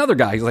beers, and there's another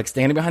guy who's like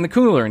standing behind the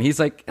cooler. And he's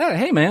like, oh,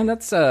 hey, man,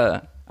 that's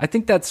I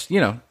think that's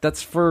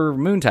for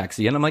Moon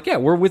Taxi. And I'm like, yeah,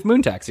 we're with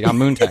Moon Taxi. I'm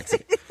Moon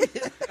Taxi.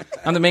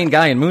 I'm the main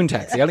guy in Moon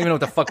Taxi. I don't even know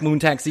what the fuck Moon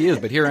Taxi is,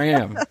 but here I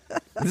am.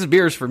 This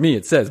beer is for me.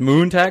 It says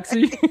Moon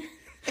Taxi.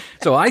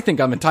 So I think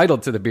I'm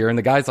entitled to the beer. And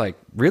the guy's like,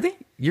 really?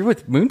 You're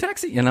with Moon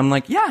Taxi? And I'm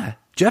like, yeah,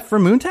 Jeff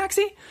from Moon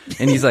Taxi?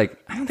 And he's like,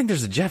 I don't think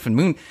there's a Jeff in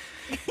Moon.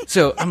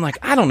 So I'm like,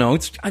 I don't know.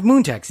 I'm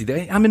Moon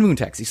Taxi. I'm in Moon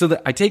Taxi.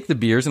 So I take the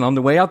beers, and on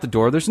the way out the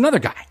door, there's another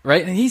guy,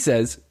 right? And he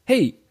says,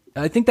 hey,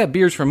 I think that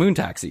beer's from Moon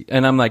Taxi.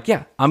 And I'm like,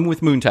 yeah, I'm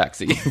with Moon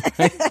Taxi.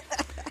 Right?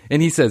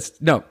 And he says,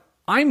 no,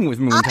 I'm with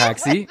Moon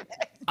Taxi.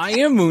 I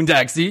am Moon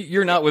Taxi.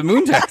 You're not with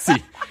Moon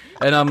Taxi.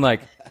 And I'm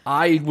like,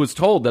 I was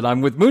told that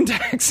I'm with Moon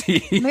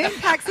Taxi. Moon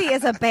Taxi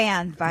is a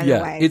band, by the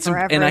way.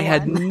 And I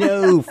had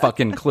no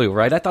fucking clue,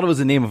 right? I thought it was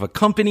the name of a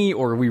company,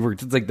 or we were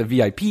like the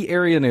VIP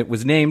area, and it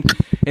was named.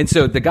 And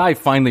so the guy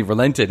finally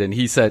relented, and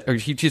he said, or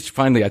he just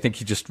finally, I think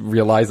he just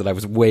realized that I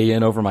was way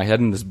in over my head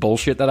in this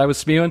bullshit that I was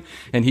spewing.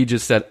 And he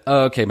just said,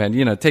 oh, okay, man,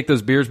 take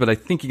those beers, but I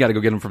think you got to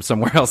go get them from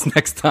somewhere else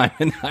next time.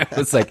 And I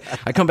was like,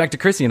 I come back to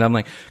Chrissy, and I'm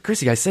like,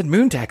 Chrissy, I said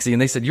Moon Taxi.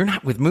 And they said, you're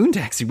not with Moon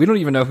Taxi. We don't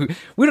even know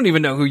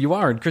who you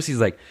are. And Chrissy's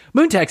like,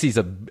 Moon Taxi Taxi's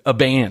a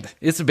band.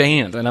 It's a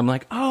band. And I'm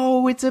like,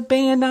 oh, it's a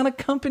band, not a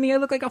company. I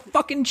look like a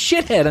fucking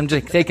shithead. I'm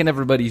just taking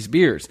everybody's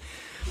beers.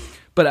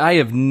 But I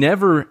have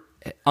never,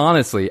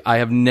 honestly,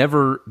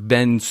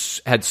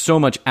 had so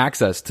much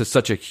access to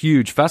such a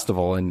huge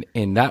festival.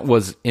 And that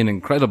was an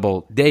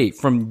incredible day.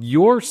 From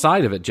your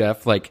side of it,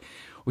 Jeff, like,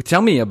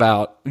 tell me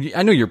about,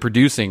 I know you're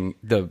producing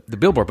the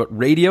Billboard, but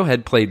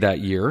Radiohead played that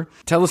year.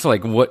 Tell us,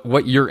 like,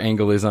 what your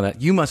angle is on that.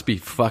 You must be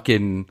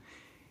fucking,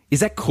 is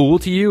that cool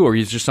to you, or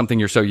is it just something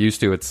you're so used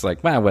to, it's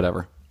like, well,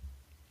 whatever,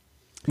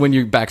 when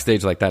you're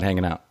backstage like that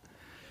hanging out?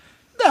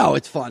 No,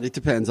 it's fun. It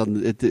depends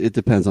on it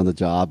depends on the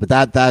job. But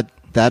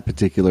that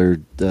particular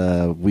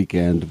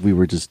weekend, we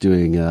were just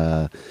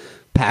doing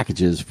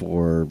packages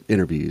for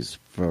interviews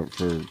for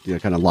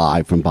kind of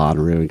live from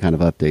Bonnaroo and kind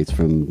of updates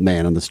from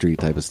man on the street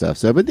type of stuff.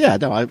 So, but yeah,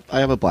 no, I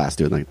have a blast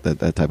doing like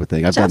that type of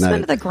thing. I've done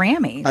that at the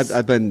Grammys.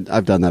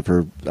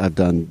 I've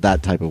done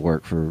that type of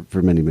work for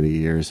many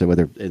years. So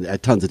whether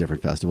at tons of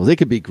different festivals, it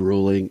could be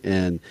grueling,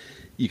 and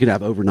you can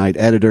have overnight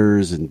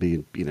editors and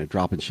be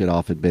dropping shit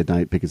off at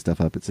midnight, picking stuff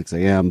up at 6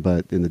 a.m.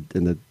 But in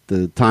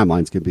the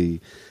timelines can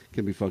be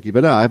funky.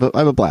 But no, I have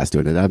a blast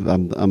doing it.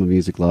 I'm a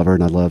music lover,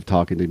 and I love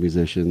talking to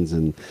musicians.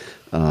 And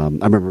I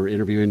remember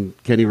interviewing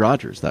Kenny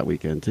Rogers that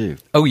weekend too.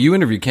 Oh, you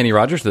interviewed Kenny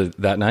Rogers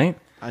that night?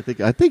 I think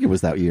it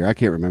was that year. I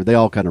can't remember. They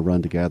all kind of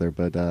run together.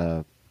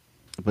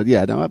 But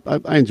yeah, no,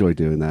 I enjoy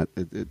doing that.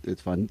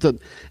 It's fun. So,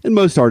 and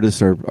most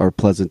artists are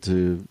pleasant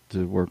to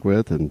work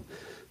with, and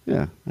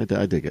yeah,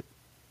 I dig it.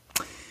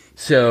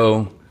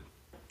 So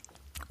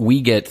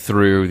we get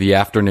through the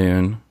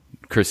afternoon.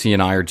 Chrissy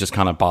and I are just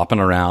kind of bopping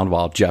around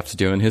while Jeff's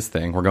doing his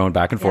thing. We're going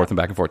back and forth and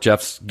back and forth.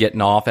 Jeff's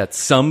getting off. At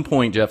some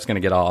point, Jeff's going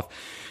to get off.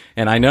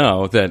 And I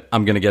know that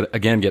I'm going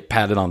to get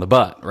patted on the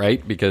butt,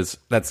 right? Because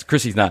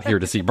Chrissy's not here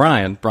to see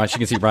Brian. She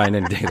can see Brian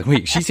any day of the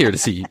week. She's here to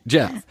see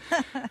Jeff.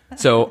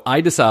 So I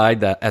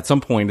decide that at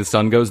some point the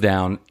sun goes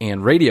down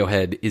and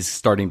Radiohead is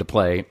starting to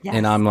play. Yes.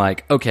 And I'm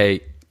like,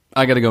 okay,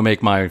 I got to go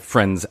make my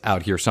friends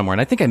out here somewhere. And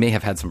I think I may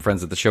have had some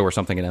friends at the show or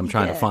something, and I'm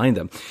trying to find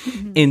them.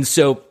 Mm-hmm. And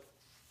so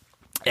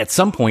at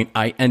some point,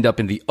 I end up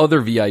in the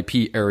other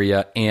VIP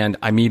area, and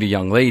I meet a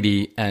young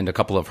lady and a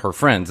couple of her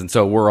friends. And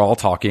so we're all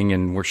talking,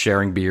 and we're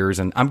sharing beers,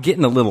 and I'm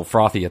getting a little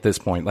frothy at this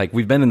point. Like,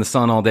 we've been in the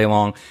sun all day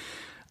long.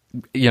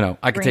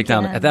 I could take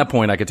down, at that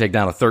point, I could take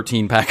down a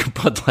 13-pack of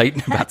Bud Light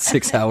in about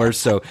 6 hours.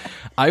 So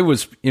I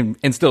was,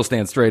 and still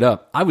stand straight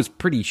up, I was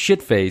pretty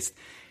shit-faced.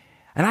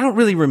 And I don't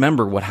really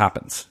remember what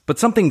happens, but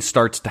something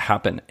starts to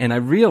happen. And I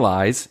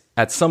realize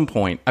at some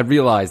point,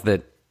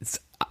 that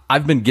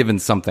I've been given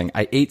something.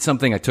 I ate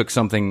something. I took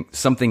something.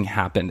 Something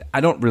happened.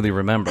 I don't really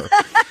remember.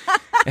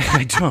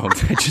 I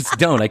just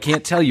don't. I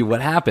can't tell you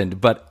what happened,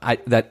 but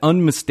that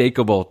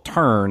unmistakable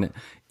turn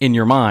in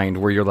your mind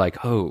where you're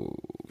like, oh,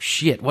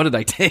 shit, what did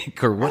I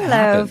take? Or what happened?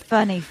 Hello,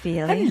 funny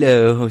feeling.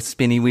 Hello,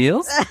 spinny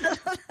wheels.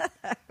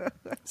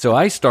 So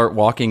I start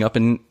walking up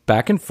and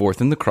back and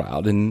forth in the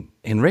crowd in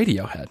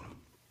Radiohead.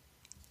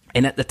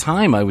 And at the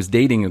time, I was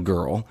dating a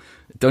girl.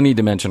 Don't need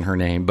to mention her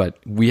name, but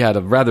we had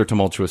a rather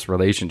tumultuous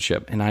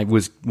relationship. And I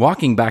was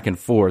walking back and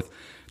forth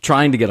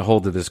trying to get a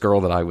hold of this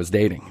girl that I was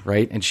dating,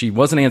 right? And she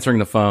wasn't answering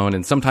the phone,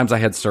 and sometimes I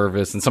had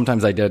service, and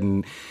sometimes I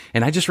didn't.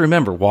 And I just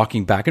remember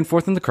walking back and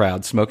forth in the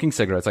crowd, smoking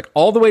cigarettes, like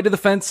all the way to the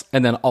fence,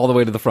 and then all the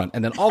way to the front,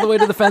 and then all the way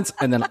to the fence,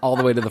 and then all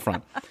the way to the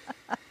front.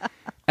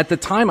 At the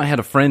time, I had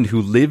a friend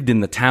who lived in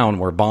the town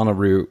where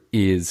Bonnaroo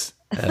is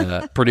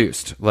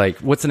produced. Like,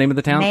 what's the name of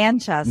the town?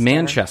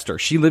 Manchester.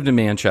 She lived in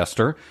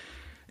Manchester.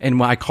 And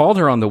when I called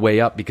her on the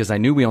way up, because I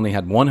knew we only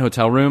had one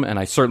hotel room, and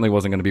I certainly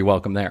wasn't going to be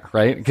welcome there,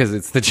 right? Because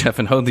it's the Jeff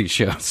and Hoadley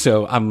show.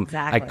 So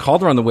I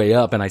called her on the way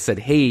up, and I said,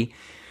 hey,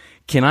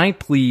 can I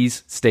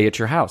please stay at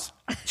your house?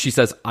 She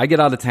says, I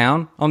get out of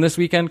town on this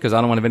weekend because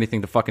I don't want to have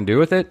anything to fucking do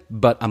with it,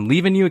 but I'm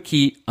leaving you a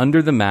key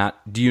under the mat.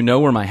 Do you know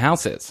where my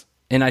house is?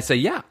 And I say,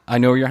 yeah, I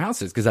know where your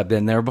house is because I've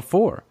been there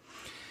before.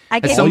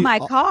 I gave you my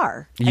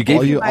car.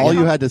 All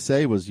you had to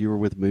say was you were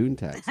with Moon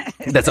Taxi.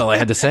 That's all I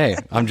had to say.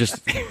 I'm just...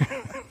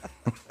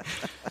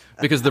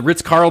 Because the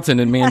Ritz-Carlton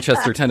in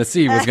Manchester,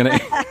 Tennessee was going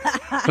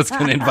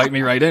to invite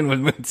me right in with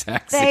Moon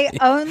Taxi. They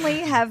only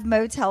have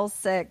Motel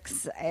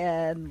 6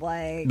 and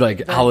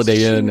like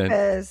Holiday Inn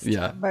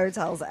and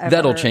motels ever.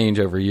 That'll change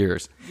over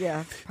years.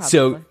 Yeah,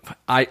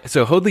 probably.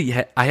 So Hoadley,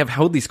 I have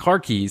Hoadley's car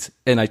keys,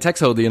 and I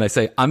text Hoadley and I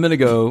say, I'm going to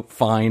go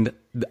find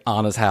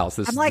Anna's house.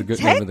 I'm like,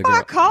 take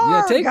my car.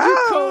 Yeah, take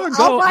your car.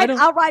 Go.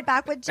 I'll ride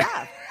back with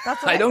Jeff.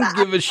 That's what I don't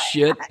give a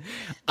shit.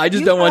 I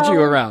just don't want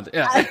you around.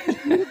 Yeah.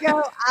 You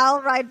go.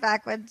 I'll ride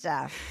back with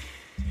Jeff.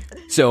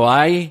 So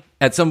I,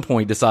 at some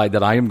point, decide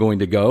that I am going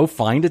to go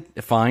find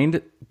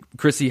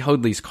Chrissy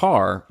Hoadley's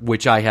car,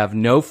 which I have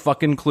no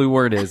fucking clue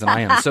where it is, and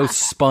I am so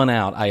spun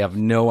out. I have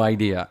no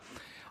idea.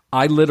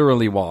 I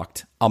literally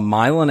walked 1.5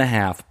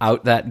 miles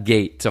out that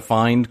gate to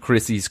find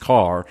Chrissy's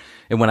car.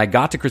 And when I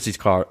got to Chrissy's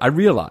car, I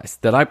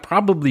realized that I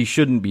probably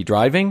shouldn't be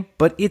driving,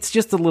 but it's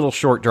just a little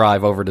short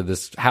drive over to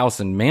this house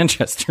in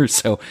Manchester.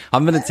 So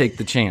I'm going to take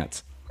the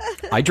chance.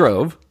 I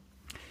drove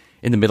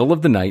in the middle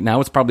of the night.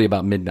 Now it's probably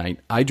about midnight.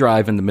 I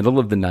drive in the middle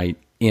of the night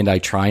and I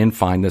try and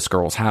find this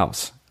girl's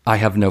house. I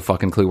have no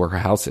fucking clue where her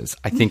house is.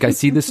 I think I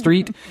see the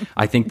street.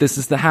 I think this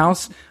is the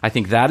house. I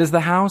think that is the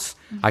house.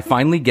 I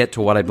finally get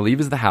to what I believe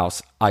is the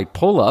house. I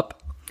pull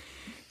up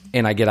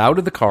and I get out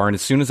of the car. And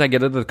as soon as I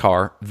get out of the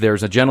car,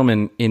 there's a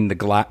gentleman in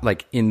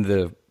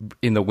the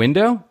in the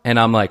window. And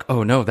I'm like,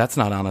 oh no, that's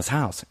not Anna's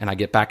house. And I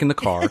get back in the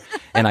car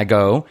and I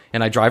go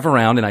and I drive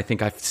around and I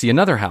think I see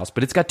another house,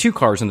 but it's got 2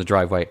 cars in the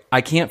driveway.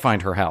 I can't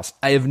find her house.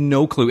 I have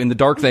no clue. In the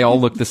dark, they all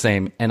look the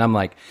same. And I'm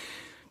like,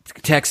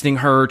 texting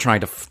her,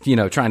 trying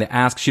to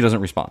ask. She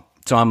doesn't respond.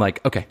 So I'm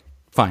like, okay,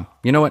 fine.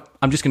 You know what?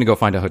 I'm just going to go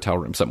find a hotel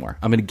room somewhere.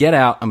 I'm going to get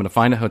out. I'm going to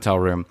find a hotel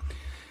room.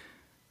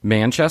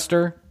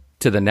 Manchester,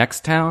 to the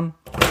next town,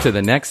 to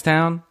the next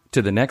town,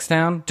 to the next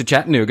town, to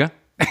Chattanooga.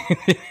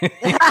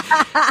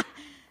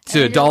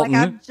 To Dalton.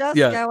 Like, I'm just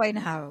going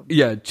home.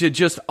 Yeah,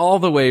 just all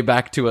the way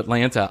back to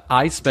Atlanta.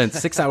 I spent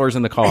 6 hours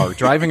in the car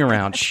driving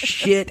around,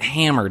 shit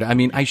hammered. I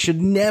mean, I should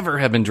never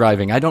have been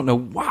driving. I don't know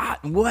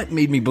what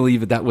made me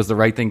believe that was the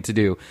right thing to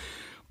do.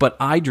 But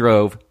I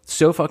drove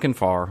so fucking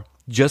far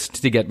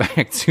just to get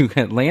back to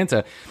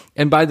Atlanta.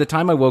 And by the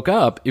time I woke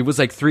up, it was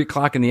like 3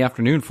 o'clock in the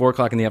afternoon, 4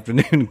 o'clock in the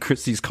afternoon.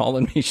 Christy's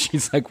calling me.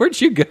 She's like, where'd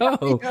you go?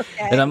 Okay.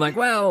 And I'm like,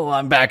 well,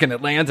 I'm back in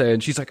Atlanta.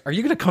 And she's like, are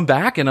you going to come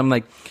back? And I'm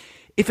like,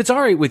 if it's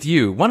all right with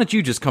you, why don't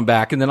you just come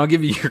back and then I'll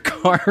give you your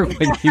car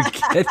when you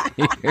get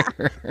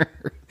here.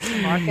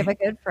 Mark of a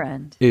good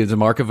friend. It's a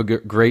mark of a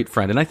great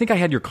friend. And I think I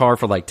had your car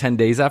for like 10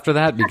 days after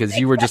that because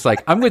you were just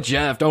like, I'm with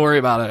Jeff. Don't worry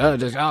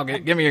about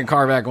it. Give me your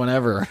car back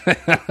whenever.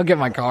 I'll get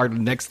my car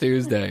next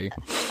Tuesday.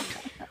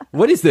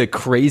 What is the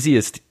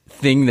craziest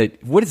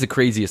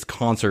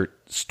concert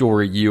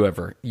story you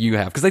have?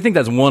 Because I think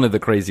that's one of the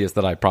craziest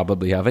that I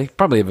probably have. I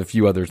probably have a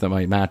few others that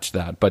might match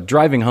that. But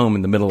driving home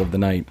in the middle of the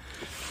night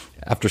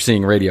after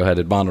seeing Radiohead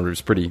at Bonnaroo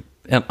is pretty,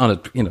 on a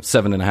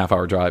 7.5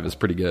 hour drive is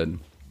pretty good.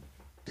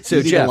 So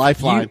you need Jeff, a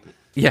lifeline.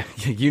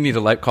 You need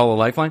to call a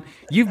lifeline.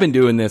 You've been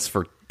doing this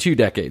for 2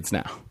 decades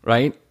now,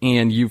 right?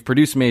 And you've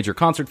produced major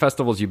concert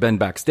festivals. You've been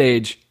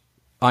backstage.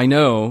 I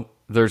know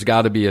there's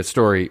got to be a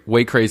story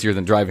way crazier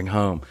than driving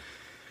home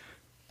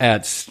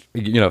at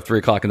 3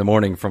 o'clock in the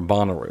morning from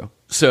Bonnaroo.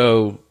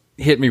 So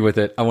hit me with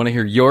it. I want to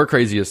hear your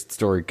craziest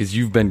story because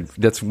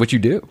that's what you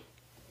do.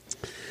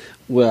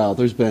 Well,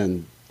 there's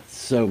been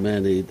so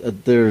many.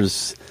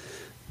 There's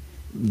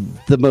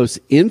the most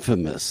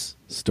infamous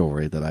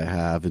story that I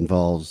have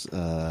involves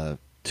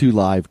 2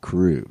 Live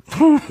Crew,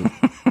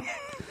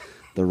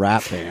 the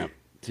rap band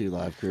 2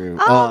 Live Crew.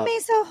 Oh, me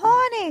so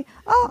horny!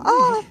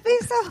 Oh, me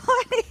so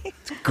horny!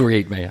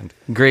 Great band,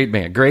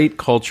 great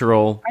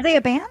cultural. Are they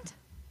a band?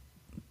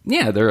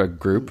 Yeah, they're a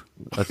group,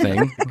 a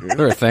thing.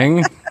 They're a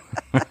thing.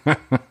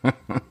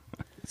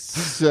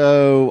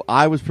 So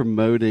I was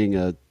promoting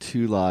a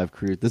 2 Live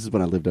Crew. This is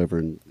when I lived over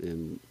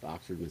in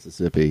Oxford,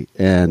 Mississippi.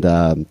 And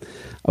I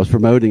was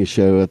promoting a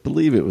show, I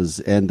believe it was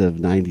end of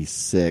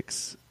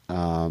 96.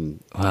 Wow.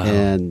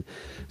 And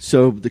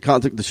so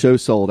the show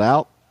sold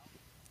out.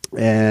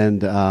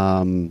 And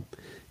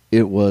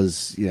it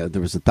was,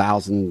 there was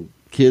 1,000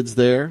 kids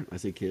there. I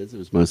say kids. It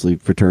was mostly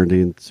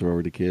fraternity and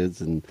sorority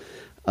kids. And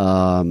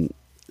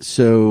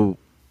so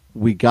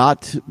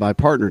my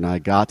partner and I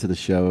got to the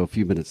show a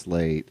few minutes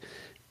late.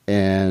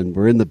 And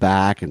we're in the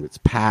back, and it's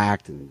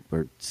packed, and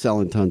we're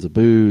selling tons of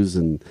booze,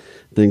 and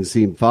things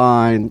seem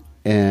fine.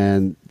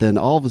 And then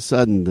all of a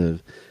sudden,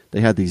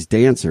 they had these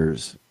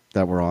dancers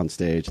that were on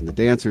stage, and the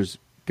dancers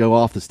go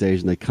off the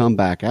stage, and they come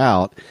back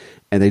out,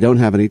 and they don't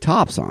have any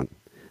tops on.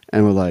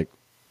 And we're like,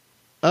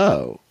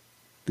 oh,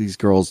 these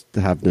girls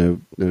have no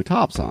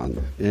tops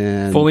on.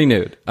 And fully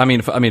nude. I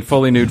mean,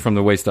 fully nude from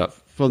the waist up.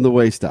 From the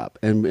waist up.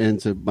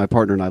 And so my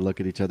partner and I look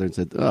at each other and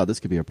said, oh,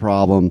 this could be a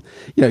problem.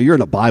 You're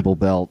in a Bible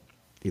Belt.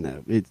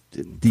 It's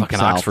deep fucking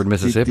south, Oxford,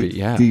 Mississippi,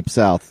 deep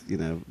south,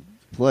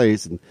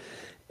 place,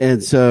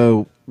 and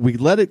so we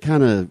let it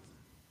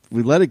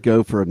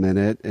go for a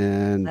minute,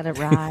 and let it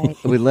ride.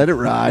 We let it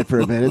ride for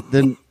a minute.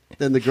 Then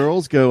the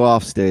girls go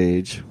off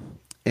stage,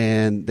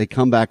 and they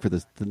come back for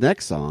the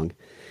next song,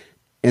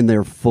 and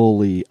they're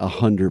fully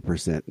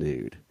 100%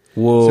 nude.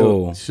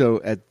 Whoa!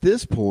 So at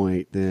this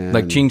point, then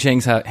like Ching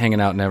Chang's hanging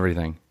out and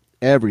everything.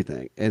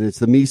 And it's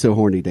the Me So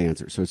Horny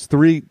Dancer. So it's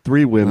three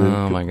women.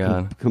 Oh my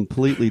god!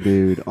 Completely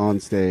nude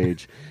on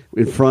stage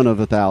in front of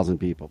 1,000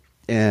 people.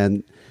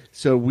 And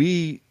so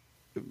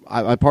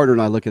my partner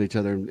and I look at each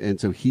other,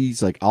 and so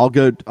he's like, I'll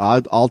go.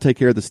 I'll take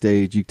care of the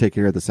stage. You take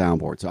care of the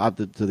soundboard.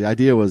 So the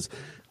idea was,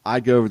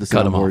 I'd go over the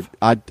soundboard.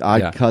 I'd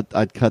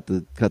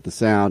cut the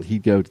sound.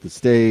 He'd go to the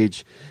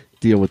stage,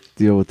 deal with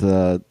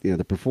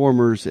the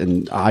performers,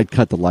 and I'd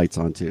cut the lights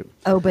on too.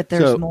 Oh, but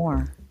there's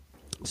more.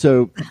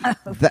 So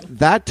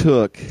that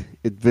took,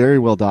 it very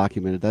well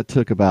documented, that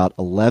took about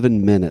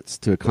 11 minutes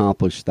to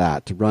accomplish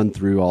that, to run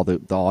through all the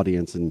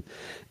audience and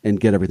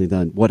get everything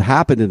done. What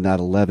happened in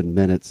that 11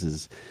 minutes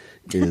is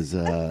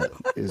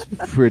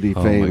pretty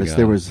famous.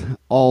 There was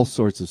all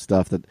sorts of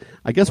stuff that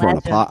I guess we're on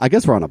a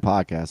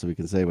podcast, so we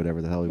can say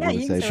whatever the hell we want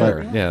to say.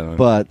 Sure.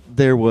 But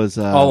there was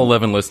all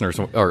 11 listeners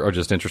are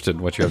just interested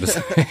in what you have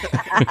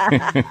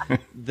to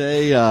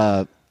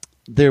say.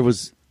 There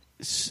was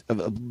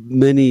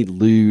many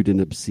lewd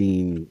and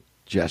obscene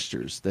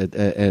gestures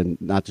and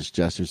not just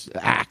gestures,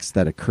 acts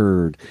that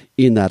occurred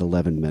in that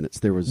 11 minutes.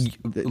 There was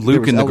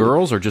Luke and the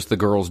girls, or just the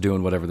girls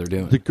doing whatever they're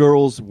doing? The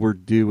girls were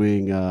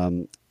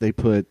doing. They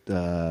put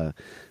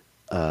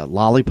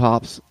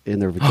lollipops in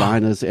their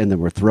vaginas and then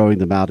were throwing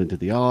them out into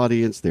the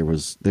audience. There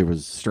was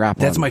strap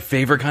on. That's my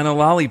favorite kind of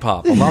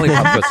lollipop. A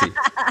lollipop pussy.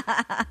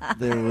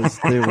 There was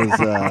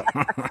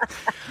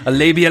a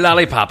labia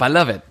lollipop. I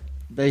love it.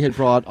 They had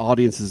brought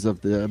audiences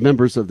of the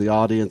members of the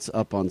audience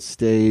up on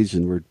stage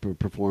and were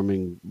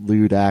performing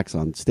lewd acts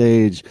on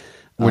stage.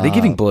 Were they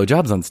giving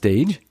blowjobs on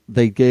stage?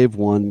 They gave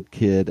one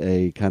kid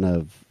a kind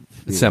of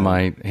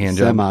semi hand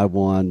job,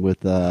 one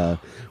with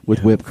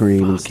whipped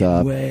cream and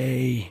stuff.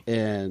 Way.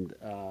 And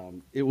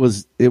it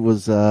was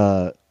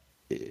a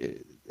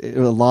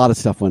lot of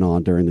stuff went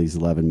on during these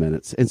 11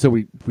 minutes, and so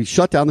we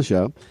shut down the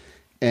show.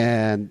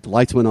 And the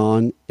lights went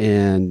on,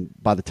 and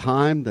by the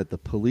time that the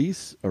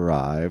police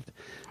arrived,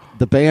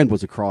 the band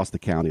was across the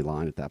county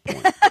line at that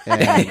point.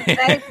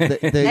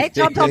 And they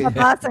jumped on the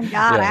bus and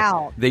got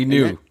out. They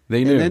knew.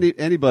 And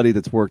anybody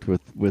that's worked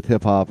with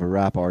hip hop or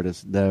rap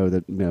artists know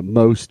that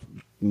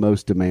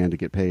most demand to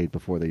get paid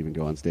before they even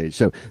go on stage.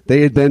 So they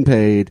had been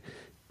paid,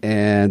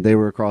 and they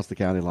were across the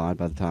county line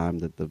by the time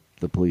that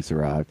the police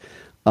arrived.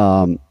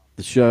 The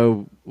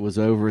show was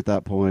over at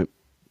that point.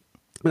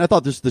 I mean, I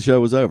thought the show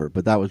was over,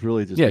 but that was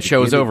really just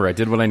show was over. I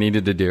did what I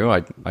needed to do.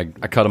 I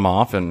cut them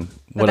off, and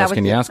what else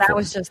can you ask for? That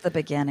was just the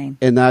beginning,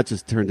 and that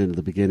just turned into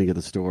the beginning of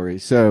the story.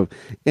 So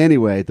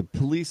anyway, the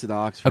police in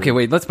Oxford. Okay,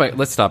 wait.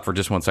 Let's stop for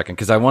just 1 second,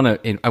 because I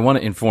want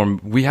to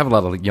inform. We have a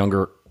lot of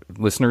younger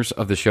listeners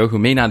of the show who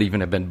may not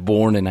even have been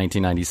born in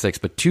 1996,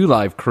 but Two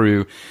Live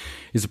Crew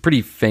is a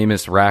pretty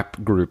famous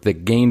rap group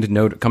that gained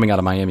coming out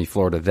of Miami,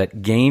 Florida,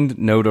 that gained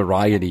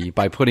notoriety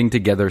by putting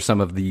together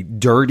some of the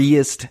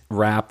dirtiest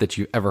rap that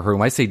you ever heard.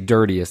 When I say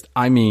dirtiest,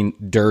 I mean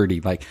dirty,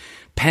 like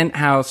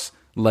penthouse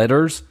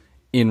letters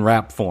in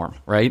rap form,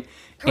 right?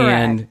 Correct.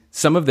 And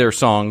some of their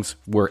songs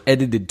were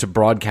edited to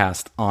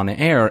broadcast on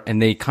air,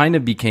 and they kind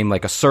of became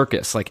like a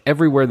circus. Like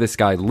everywhere this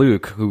guy,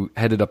 Luke, who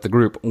headed up the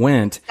group,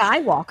 went.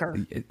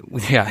 Skywalker.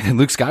 Yeah,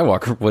 Luke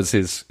Skywalker was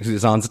his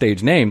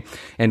onstage name.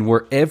 And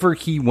wherever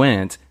he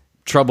went,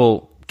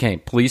 trouble came.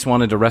 Police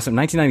wanted to arrest him.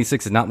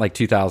 1996 is not like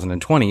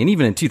 2020. And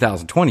even in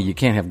 2020, you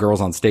can't have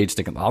girls on stage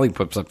sticking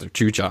lollipops up their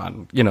choocha.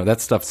 And,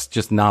 that stuff's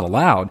just not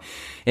allowed.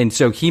 And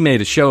so he made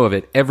a show of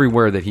it.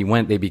 Everywhere that he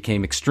went, they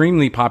became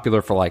extremely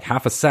popular for like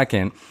half a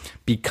second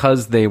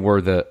because they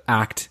were the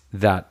act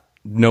that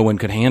no one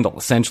could handle.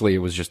 Essentially, it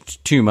was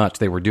just too much.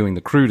 They were doing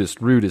the crudest,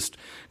 rudest,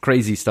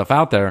 crazy stuff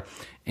out there.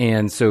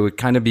 And so it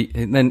kind of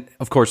and then,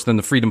 of course, then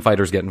the freedom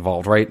fighters get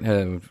involved, right?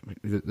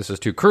 This is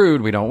too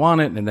crude. We don't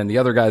want it. And then the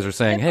other guys are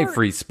saying, hey,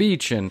 free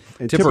speech and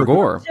Tipper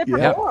Gore.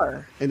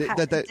 Gore. And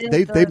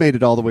they made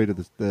it all the way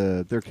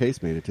to their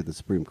case made it to the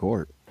Supreme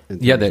Court.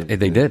 Yeah,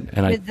 they did.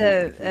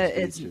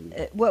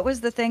 And what was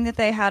the thing that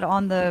they had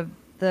on the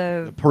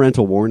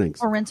parental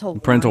warnings?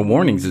 Parental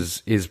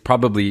warnings is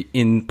probably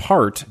in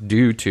part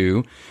due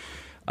to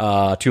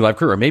Two Live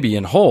Crew, or maybe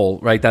in whole,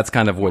 right? That's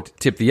kind of what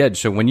tipped the edge.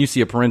 So when you see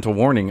a parental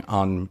warning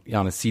on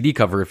a CD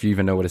cover, if you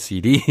even know what a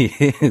CD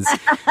is,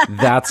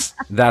 that's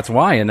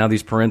why. And now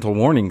these parental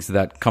warnings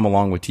that come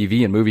along with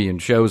TV and movie and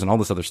shows and all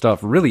this other stuff,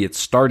 really it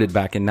started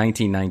back in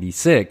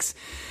 1996.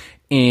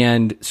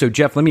 And so,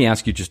 Jeff, let me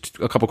ask you just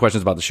a couple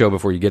questions about the show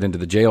before you get into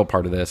the jail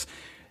part of this.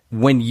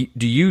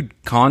 Do you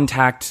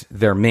contact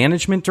their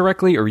management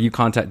directly, or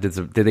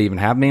did they even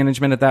have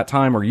management at that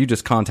time, or are you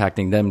just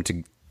contacting them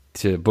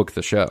to book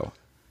the show?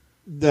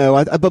 No,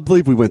 I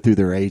believe we went through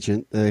their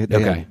agent. They had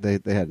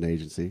an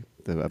agency.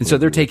 And so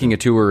they're taking a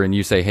tour, and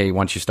you say, "Hey,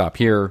 once you stop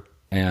here,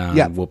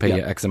 and we'll pay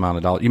you X amount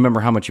of dollars." You remember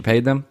how much you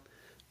paid them?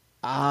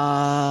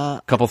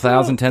 Couple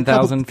thousand,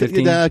 10,000,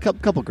 15? A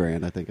couple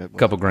grand, I think.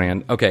 Couple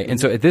grand. Okay. And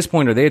so at this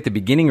point, are they at the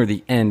beginning or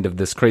the end of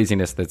this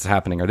craziness that's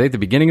happening? Are they at the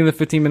beginning of the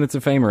 15 minutes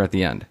of fame or at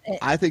the end?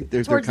 I think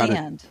they're towards kind the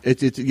of end.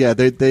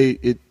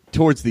 It's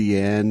towards the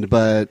end,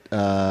 but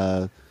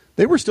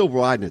they were still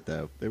riding it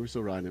though. They were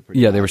still riding it.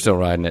 Yeah, they were still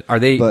riding it. Are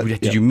they?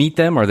 Did you meet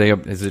them? Are they?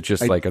 Is it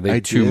just are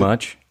they too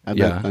much? I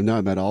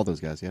met all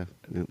those guys. Yeah.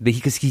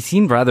 Because he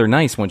seemed rather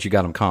nice once you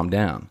got him calmed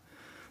down.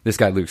 This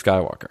guy, Luke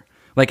Skywalker.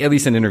 Like, at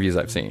least in interviews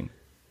I've seen.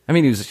 I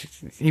mean,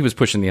 he was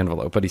pushing the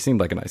envelope, but he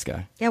seemed like a nice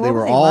guy. Yeah, they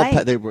were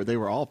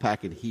all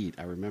packing heat.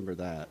 I remember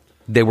that.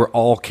 They were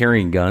all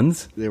carrying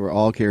guns? They were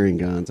all carrying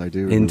guns. I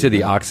do. Into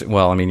the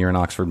well, I mean, you're in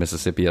Oxford,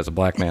 Mississippi as a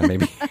black man,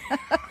 maybe.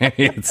 But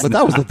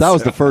that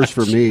was the first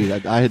for me.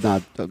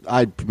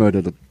 I'd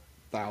promoted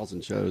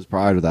 1,000 shows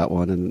prior to that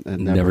one, and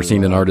never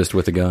seen an artist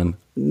with a gun.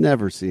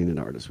 Never seen an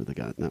artist with a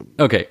gun. No.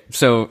 Okay,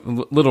 so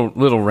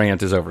little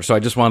rant is over. So I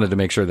just wanted to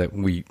make sure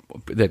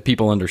that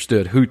people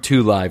understood who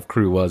Two Live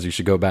Crew was. You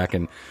should go back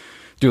and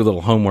do a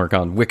little homework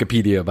on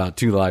Wikipedia about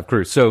Two Live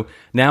Crew. So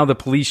now the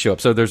police show up.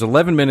 So there's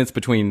 11 minutes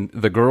between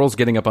the girls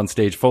getting up on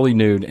stage fully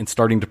nude and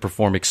starting to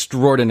perform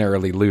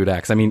extraordinarily lewd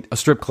acts. I mean, a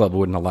strip club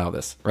wouldn't allow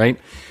this, right?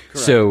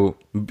 Correct. So,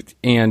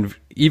 and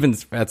even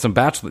at some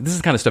bachelor, this is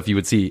the kind of stuff you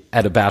would see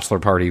at a bachelor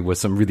party with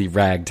some really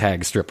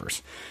ragtag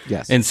strippers.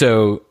 Yes. And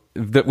so,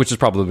 which is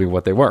probably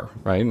what they were,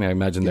 right? And I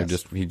imagine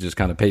he just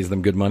kind of pays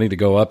them good money to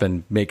go up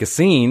and make a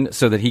scene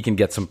so that he can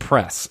get some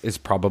press, is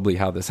probably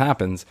how this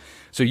happens.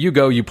 So you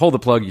go, you pull the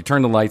plug, you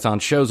turn the lights on,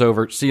 show's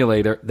over, see you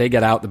later. They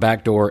get out the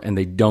back door and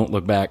they don't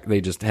look back. They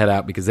just head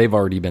out because they've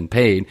already been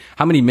paid.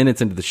 How many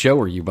minutes into the show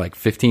are you? Like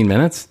 15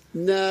 minutes?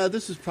 No,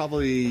 this is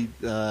probably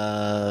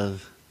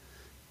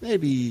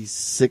maybe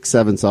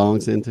 6-7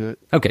 songs into it.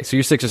 Okay, so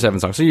you're 6 or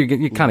 7 songs. So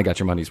you kind of got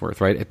your money's worth,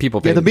 right?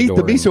 People pay the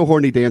door Me So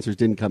Horny Dancers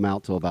didn't come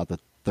out till about the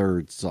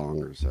third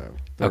song or so.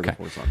 Third or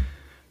fourth song.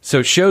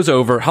 So show's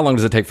over. How long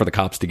does it take for the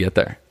cops to get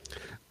there?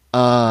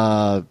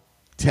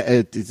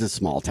 It's a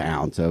small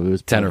town, so it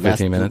was 10 or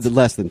 15 minutes?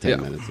 Less than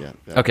 10 minutes, yeah.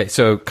 Okay,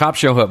 so cops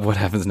show up. What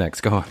happens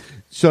next? Go on.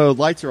 So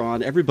lights are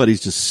on.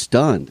 Everybody's just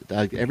stunned.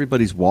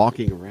 Everybody's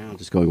walking around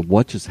just going,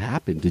 what just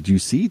happened? Did you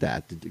see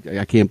that?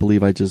 I can't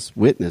believe I just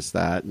witnessed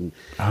that. And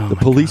the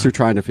police are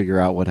trying to figure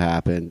out what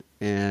happened.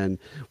 And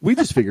we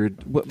just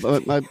figured,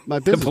 my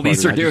business the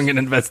police partner are doing an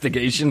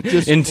investigation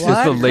into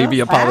What the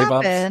labia just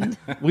polypops. happened?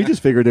 We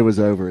just figured it was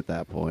over at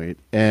that point.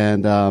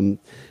 And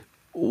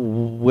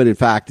when in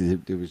fact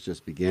it was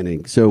just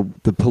beginning. So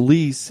the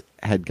police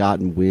had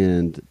gotten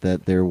wind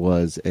that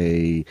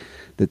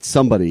that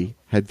somebody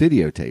had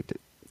videotaped it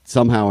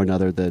somehow or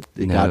another, that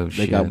they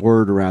got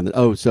word around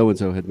that, so and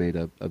so had made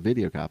a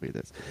video copy of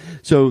this.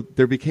 So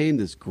there became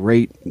this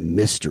great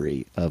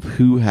mystery of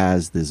who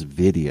has this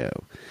video.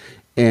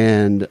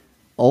 And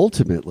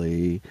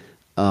ultimately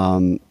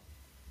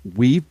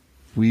we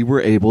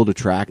were able to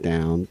track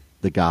down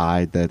the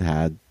guy that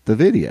had the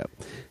video.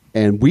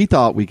 And we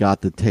thought we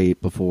got the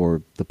tape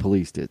before the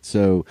police did.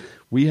 So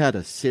we had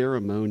a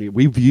ceremony.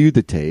 We viewed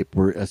the tape.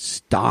 We're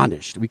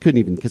astonished. We couldn't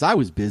even, because I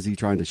was busy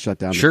trying to shut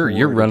down the cord.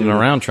 You're running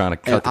around trying to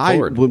cut the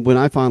cord. When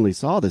I finally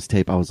saw this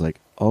tape, I was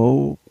like,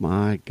 oh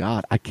my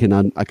God, I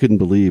couldn't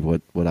believe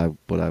what I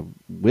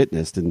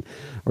witnessed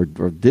or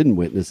didn't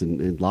witness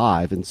in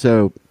live. And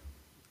so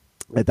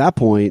at that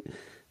point,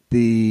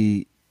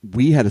 we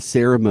had a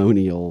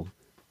ceremonial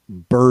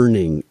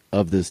burning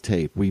of this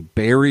tape. We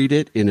buried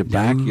it in a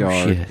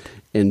backyard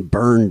and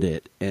burned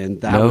it,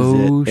 and that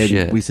was it.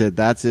 And we said,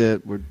 "That's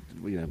it. We'll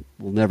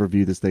never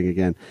view this thing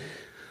again."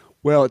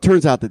 Well, it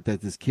turns out that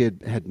this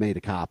kid had made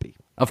a copy.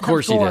 Of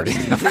course he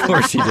did. Of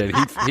course he did.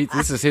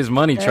 This is his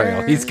money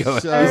trail. He's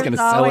going to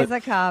sell it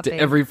to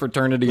every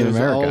fraternity in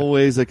America.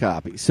 Always a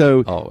copy.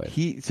 So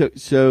always.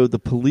 So the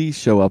police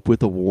show up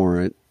with a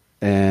warrant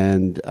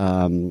and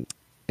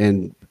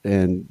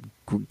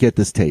get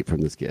this tape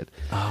from this kid.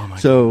 Oh my!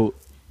 So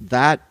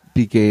that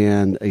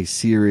began a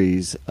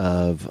series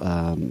of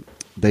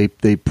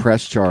they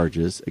pressed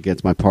charges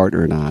against my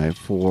partner and I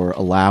for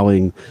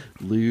allowing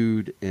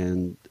lewd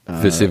and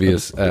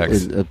lascivious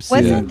acts.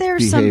 Wasn't there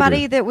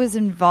somebody that was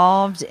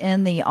involved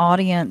in the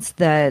audience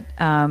that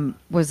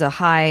was a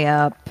high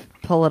up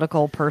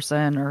political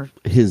person, or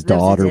his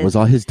daughter was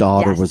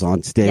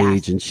on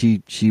stage, yes. and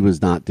she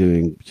was not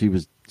doing. She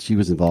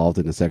was involved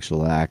in a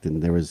sexual act,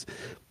 and there was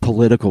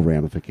political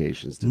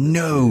ramifications to this.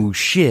 No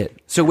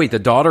shit. So wait, the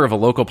daughter of a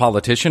local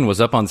politician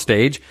was up on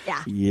stage?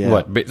 Yeah.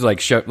 What,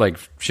 like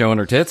showing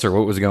her tits, or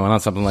what was going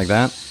on? Something like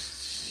that?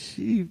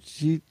 She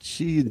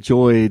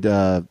enjoyed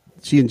the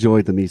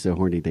Me So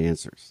Horny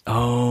Dancers.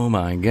 Oh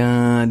my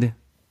God.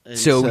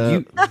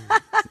 So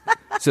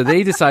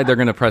they decide they're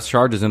going to press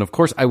charges, and of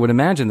course I would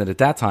imagine that at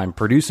that time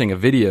producing a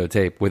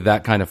videotape with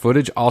that kind of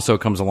footage also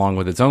comes along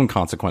with its own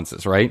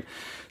consequences, right?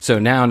 So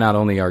now not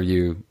only are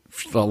you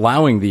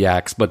allowing the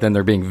acts, but then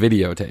they're being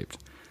videotaped.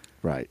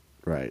 Right.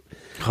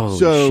 Holy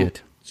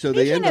shit. So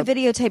Speaking of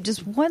videotape,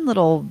 just one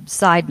little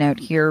side note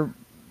here,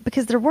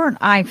 because there weren't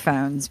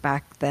iPhones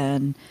back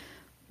then.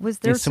 Was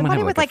there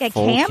somebody with like a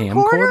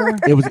camcorder?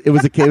 It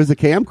was a camcorder. It was a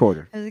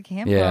camcorder,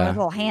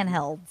 little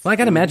handheld. Well, I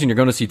got to imagine you're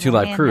going to see Two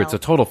Live Crew. It's a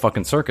total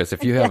fucking circus.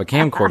 If you have a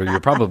camcorder, you're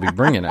probably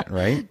bringing it,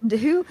 right?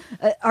 Who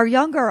our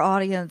younger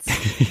audience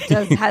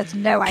has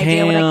no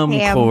idea what a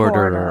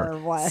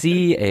camcorder was.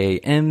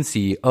 CAMCORDER,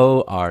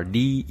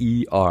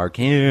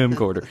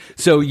 camcorder.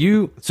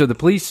 So the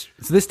police.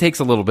 So this takes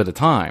a little bit of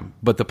time,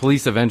 but the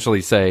police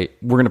eventually say,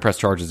 "We're going to press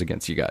charges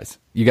against you guys.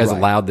 You guys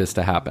allowed this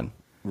to happen."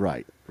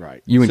 Right.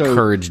 You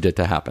encouraged it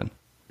to happen.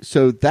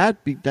 So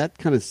that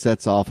kind of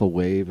sets off a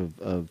wave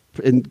of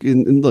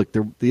and look,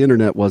 the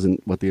internet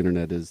wasn't what the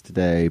internet is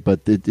today,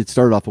 but it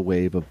started off a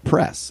wave of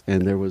press,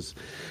 and there was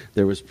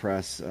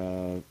press,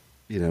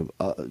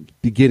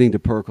 beginning to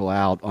percolate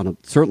out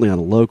certainly on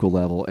a local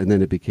level, and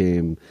then it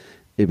became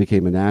a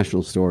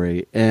national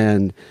story,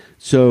 and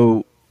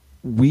so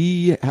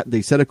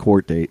they set a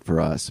court date for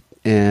us,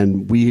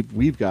 and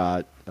we've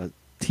got a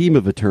team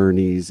of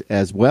attorneys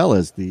as well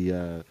as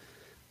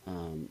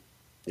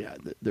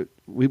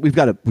we've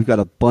got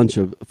a bunch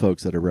of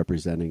folks that are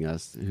representing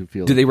us who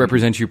feel. Do they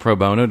represent you pro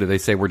bono? Do they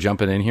say we're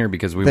jumping in here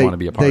because we want to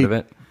be a part of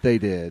it? They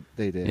did.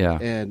 Yeah.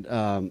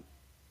 And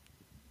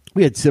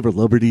we had civil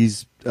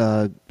liberties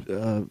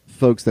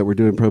folks that were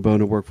doing pro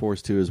bono work for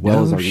us too, as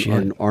well as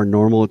our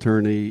normal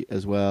attorney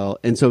as well.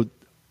 And so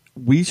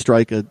we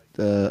strike a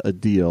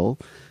deal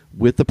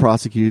with the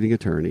prosecuting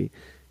attorney,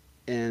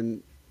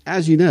 and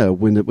as you know,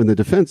 when the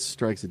defense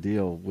strikes a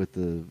deal with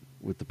the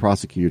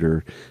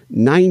prosecutor,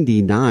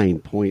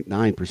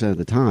 99.9% of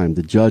the time,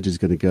 the judge is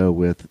going to go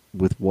with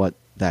what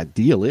that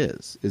deal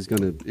is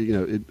going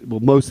to,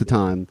 most of the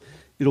time,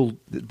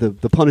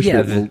 the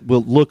punishment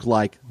will look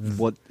like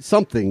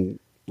something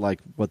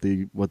like what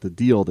the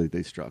deal that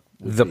they struck.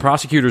 The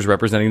prosecutor's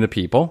representing the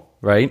people,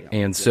 right? Yeah,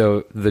 and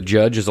so the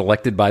judge is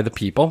elected by the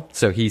people.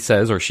 So he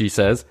says or she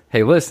says,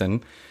 hey,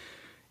 listen,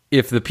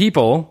 if the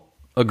people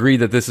agree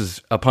that this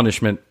is a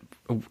punishment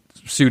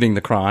suiting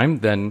the crime,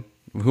 then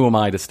who am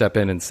I to step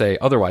in and say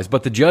otherwise?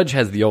 But the judge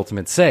has the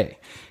ultimate say.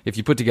 If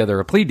you put together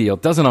a plea deal,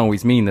 it doesn't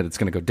always mean that it's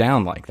going to go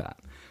down like that.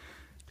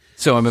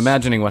 So I'm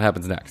imagining what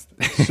happens next.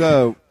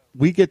 So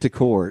we get to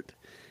court,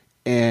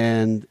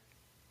 and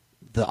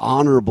the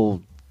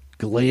Honorable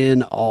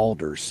Glenn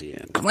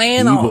Alderson.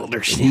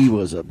 He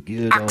was a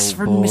good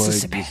Oxford, old boy.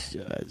 Mississippi.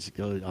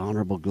 Good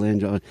Honorable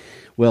Glenn.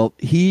 Well,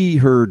 he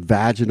heard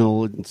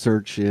vaginal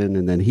insertion,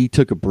 and then he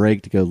took a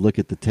break to go look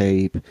at the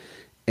tape.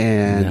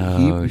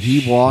 And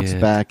he walks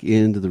back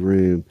into the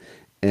room,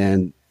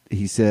 and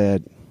he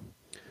said,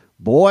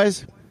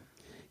 boys,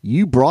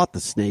 you brought the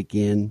snake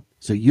in,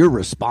 so you're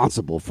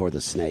responsible for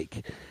the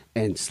snake.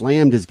 And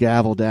slammed his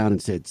gavel down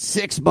and said,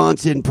 6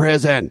 months in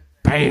prison.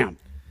 Bam.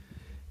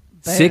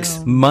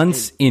 6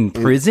 months in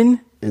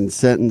prison? And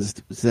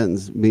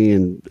sentenced me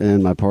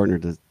and my partner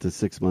to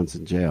 6 months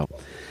in jail.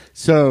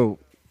 So,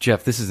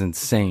 Jeff, this is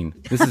insane.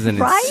 This is an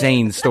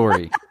insane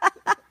story.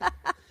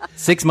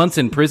 6 months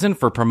in prison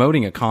for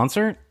promoting a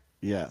concert?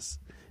 Yes.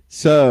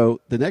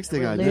 So the next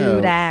thing I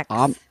know,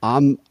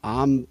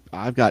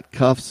 I've got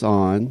cuffs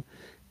on.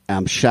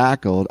 I'm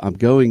shackled. I'm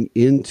going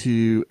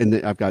into, and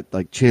I've got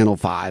like Channel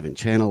 5 and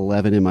Channel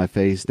 11 in my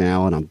face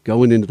now, and I'm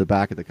going into the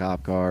back of the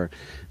cop car.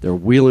 They're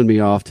wheeling me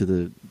off to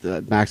the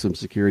maximum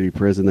security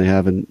prison they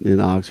have in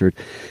Oxford.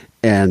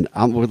 And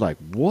we're like,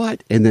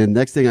 what? And then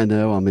next thing I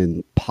know, I'm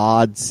in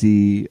Pod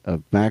C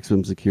of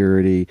maximum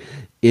security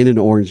in an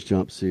orange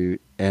jumpsuit.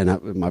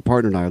 And my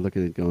partner and I are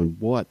looking at it going,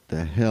 what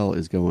the hell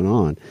is going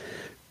on?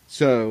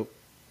 So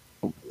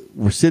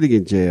we're sitting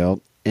in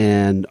jail,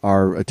 and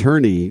our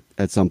attorney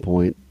at some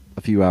point,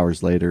 a few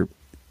hours later,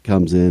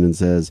 comes in and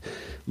says,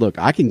 look,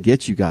 I can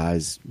get you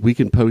guys, we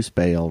can post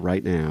bail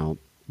right now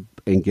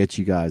and get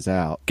you guys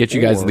out. Get you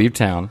guys to leave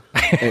town.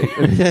 Get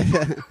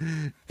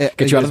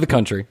you out of the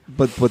country.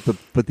 But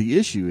the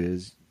issue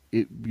is,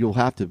 you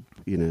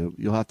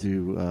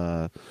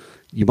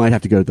might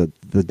have to go to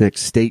the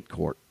next state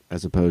court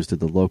as opposed to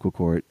the local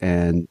court,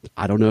 and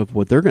I don't know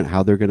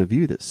how they're going to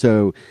view this.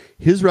 So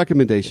his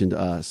recommendation to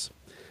us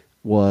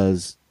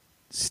was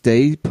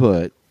stay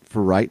put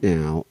for right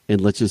now, and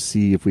let's just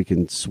see if we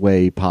can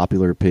sway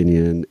popular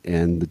opinion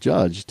and the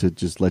judge to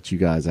just let you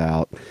guys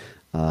out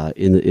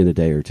in a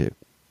day or two.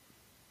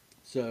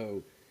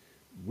 So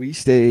we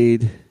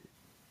stayed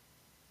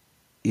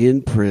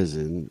in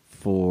prison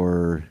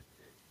for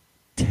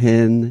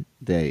 10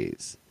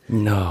 days.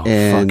 No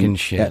fucking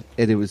shit.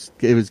 And it was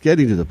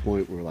getting to the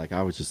point where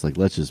I was just like,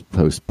 let's just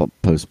post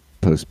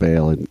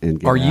bail and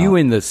get Are you out.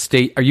 in the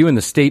state? Are you in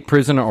the state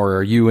prison, or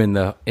are you in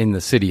the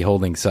city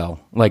holding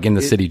cell, like in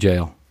the city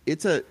jail?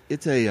 It's a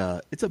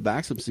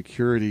maximum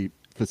security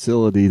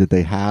facility that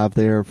they have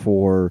there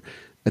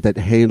that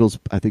handles,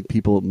 I think,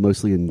 people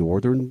mostly in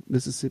northern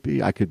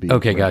Mississippi. I could be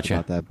okay. Gotcha.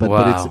 About that, but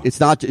wow. but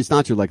it's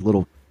not your like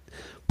little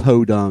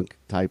podunk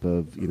type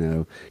of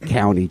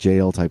county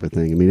jail type of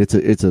thing. I mean,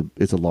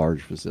 it's a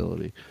large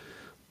facility.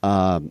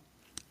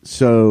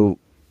 So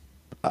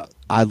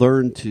I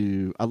learned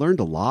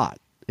a lot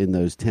in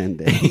those 10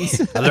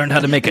 days. I learned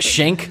how to make a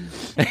shank.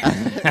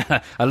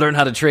 I learned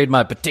how to trade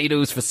my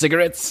potatoes for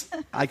cigarettes.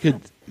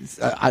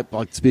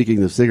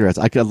 Speaking of cigarettes,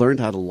 I learned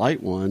how to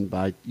light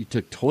one you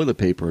took toilet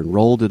paper and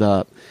rolled it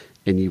up,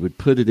 and you would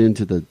put it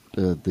into the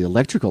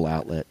electrical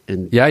outlet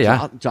and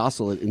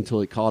jostle it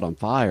until it caught on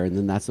fire, and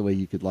then that's the way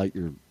you could light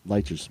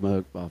your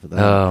smoke off of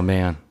that. Oh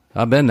man,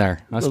 I've been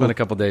there. I spent a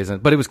couple days in,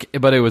 but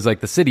it was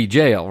like the city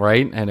jail,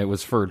 right? And it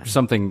was for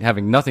something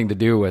having nothing to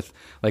do with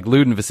like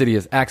lewd and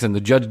fastidious acts. And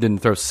the judge didn't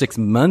throw 6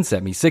 months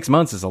at me. 6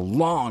 months is a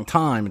long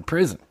time in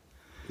prison.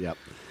 Yep.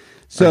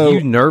 So are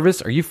you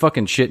nervous? Are you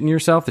fucking shitting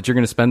yourself that you're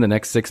going to spend the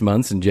next 6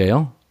 months in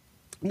jail?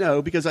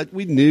 No, because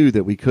we knew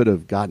that we could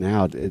have gotten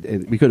out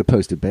and we could have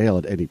posted bail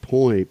at any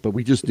point, but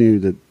we just knew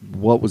that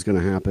what was going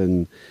to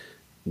happen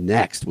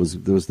next was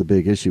the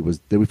big issue. Was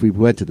that if we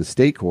went to the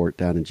state court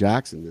down in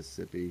Jackson,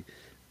 Mississippi,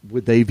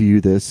 would they view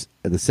this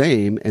the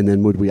same, and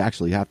then would we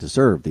actually have to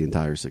serve the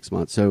entire 6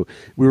 months? So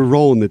we were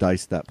rolling the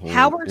dice at that point.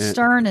 Howard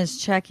Stern is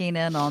checking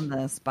in on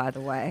this, by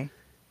the way.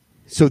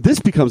 So this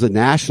becomes a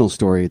national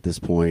story at this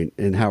point,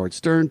 and Howard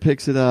Stern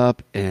picks it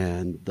up,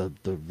 and the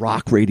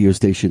rock radio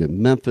station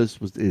in Memphis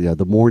was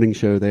the morning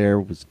show there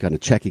was kind of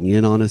checking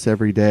in on us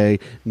every day.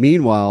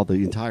 Meanwhile, the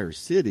entire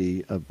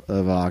city of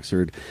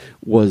Oxford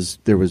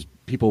there was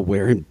people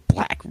wearing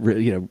black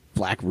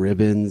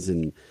ribbons,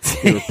 and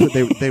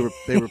they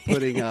were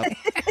putting up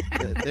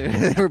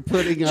They were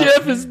putting up.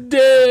 Jeff is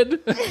dead.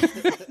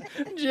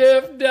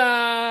 Jeff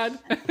died.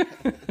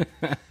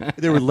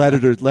 There were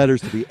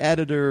letters to the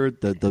editor.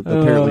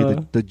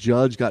 Apparently the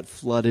judge got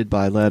flooded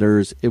by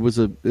letters. It was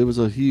a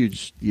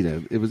huge,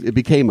 it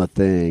became a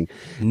thing.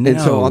 No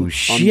and so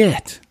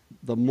shit. On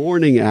the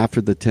morning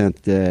after the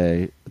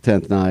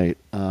 10th night,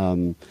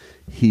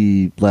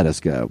 he let us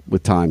go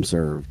with time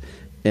served,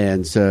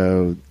 and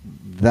so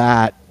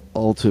that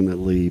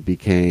ultimately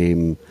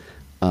became,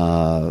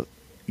 my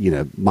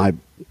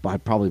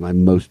probably my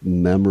most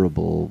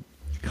memorable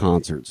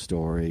concert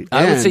story.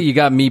 I would say you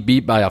got me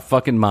beat by a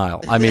fucking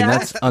mile. I mean,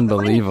 that's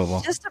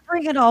unbelievable. Just to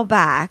bring it all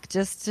back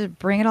to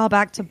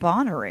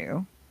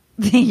Bonnaroo,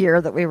 the year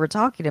that we were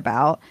talking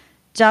about,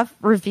 Jeff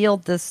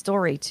revealed this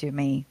story to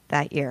me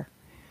that year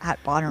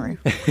at Bonnaroo.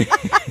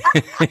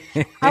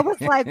 I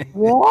was like,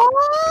 what?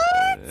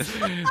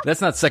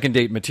 That's not second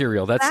date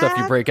material. That's stuff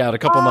you break out a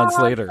couple months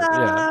later.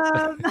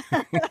 Yeah.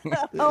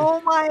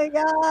 Oh my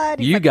God.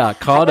 You got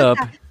caught up.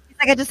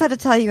 I just had to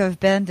tell you I've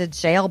been to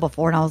jail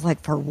before, and I was like,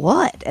 for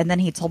what? And then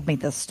he told me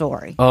this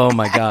story. Oh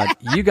my God.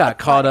 You got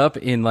caught up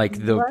in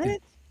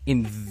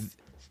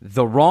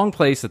the wrong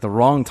place at the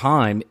wrong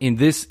time in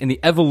the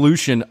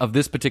evolution of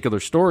this particular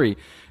story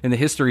in the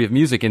history of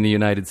music in the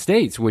United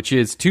States, which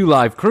is Two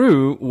Live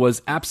Crew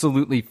was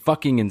absolutely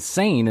fucking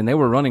insane, and they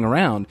were running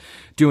around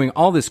doing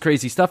all this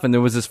crazy stuff. And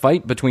there was this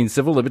fight between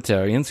civil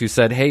libertarians who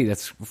said, hey,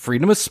 that's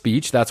freedom of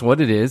speech. That's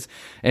what it is.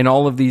 And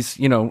all of these,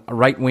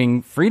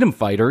 right-wing freedom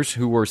fighters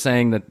who were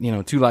saying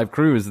that, Two Live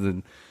Crew is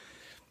the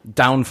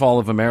downfall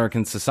of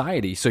American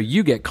society. So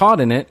you get caught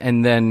in it,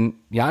 and then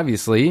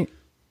obviously,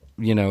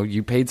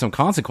 you paid some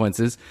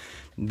consequences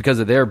because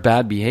of their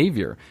bad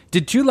behavior.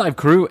 Did Two Live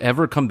Crew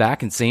ever come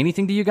back and say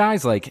anything to you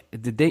guys? Like,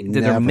 did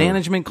their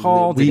management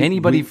call? Did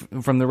anybody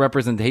from the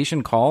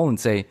representation call and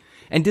say?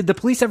 And did the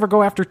police ever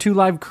go after Two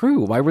Live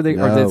Crew? Why were they?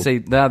 No. Or did they say,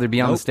 they're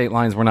beyond the state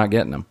lines, we're not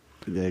getting them?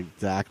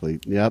 Exactly.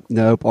 Yep.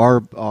 Nope.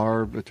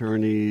 Our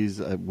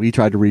attorneys, we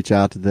tried to reach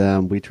out to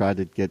them. We tried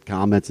to get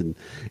comments and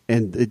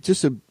it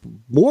just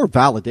more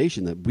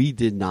validation that we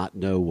did not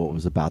know what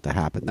was about to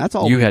happen. That's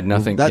all. You had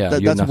nothing.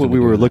 That's what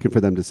we were looking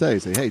for them to say.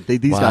 Say, hey,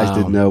 these guys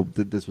didn't know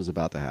that this was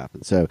about to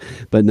happen. So,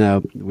 but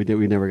no, we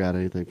never got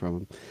anything from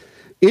them.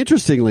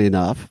 Interestingly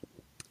enough,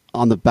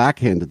 on the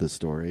back end of the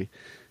story,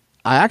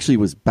 I actually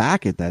was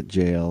back at that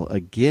jail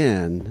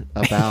again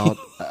about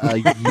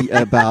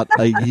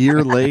a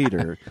year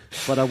later,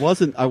 but I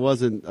wasn't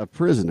a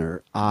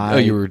prisoner.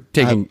 You were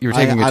taking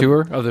a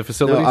tour of the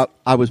facilities? No,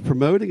 I was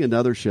promoting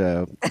another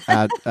show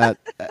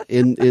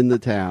in the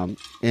town,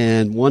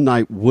 and one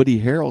night Woody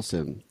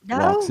Harrelson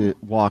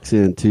walks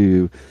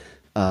into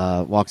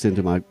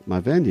my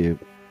venue,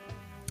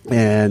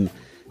 and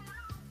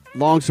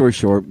long story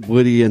short,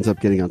 Woody ends up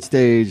getting on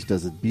stage,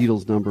 does a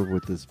Beatles number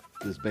with this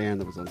band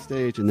that was on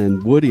stage, and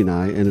then Woody and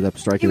I ended up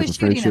striking up a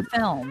friendship.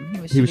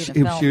 He was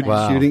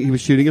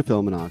shooting a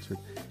film in Oxford,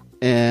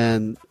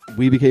 and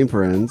we became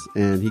friends.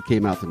 And he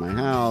came out to my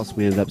house.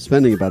 We ended up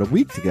spending about a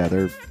week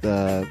together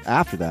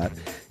after that.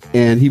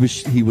 And he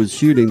was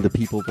shooting The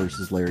People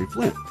versus Larry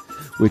Flynt,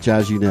 which,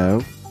 as you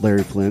know,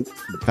 Larry Flynt,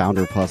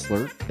 founder of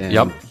Hustler,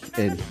 and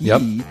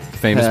he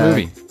famous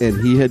movie, and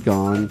he had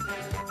gone.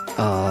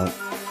 On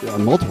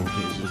multiple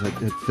occasions,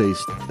 had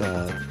faced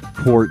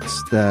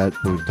courts that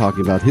were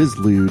talking about his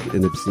lewd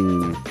and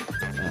obscene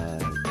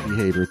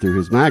behavior through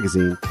his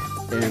magazine.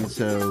 And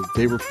so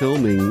they were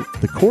filming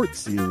the court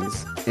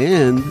scenes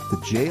and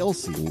the jail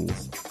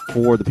scenes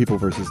for The People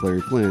versus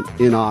Larry Flynt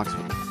in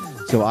Oxford.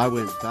 So I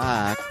went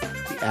back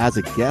as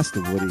a guest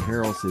of Woody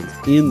Harrelson's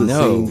in the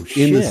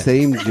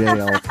same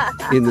jail,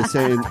 in the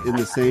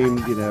same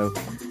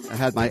I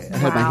had my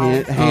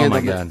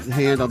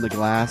hand on the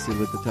glass and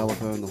with the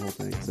telephone, the whole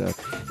thing. So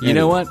you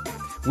know what?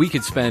 We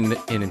could spend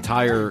an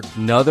entire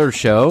another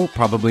show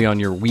probably on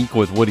your week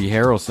with Woody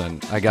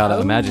Harrelson. I gotta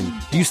imagine.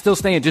 Do you still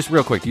stay in? Just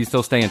real quick, do you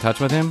still stay in touch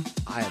with him?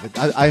 I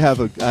have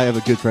a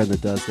good friend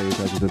that does stay in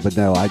touch with him, but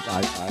no, I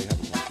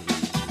haven't talked to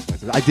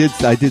him. I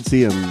did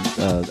see him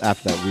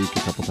after that week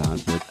a couple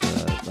times, but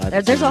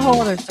there's a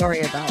whole other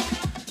story about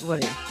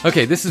Woody.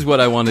 Okay, this is what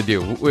I want to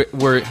do.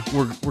 We're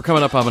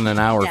coming up on an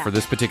hour for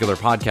this particular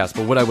podcast,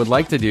 but what I would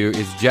like to do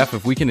is, Jeff,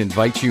 if we can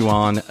invite you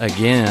on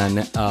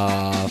again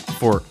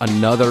for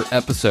another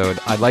episode,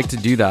 I'd like to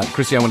do that.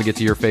 Chrissy, I want to get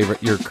to your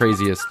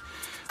craziest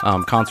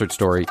concert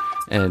story,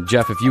 and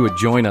Jeff, if you would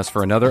join us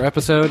for another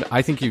episode,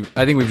 I think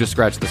we've just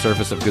scratched the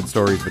surface of good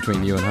stories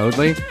between you and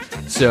Hoadley.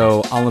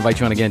 So I'll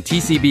invite you on again.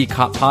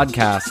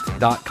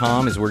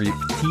 TCBpodcast.com is where you.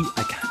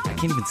 I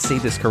can't even say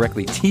this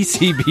correctly.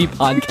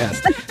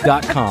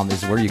 TCBpodcast.com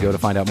is where you go to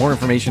find out more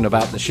information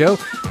about the show.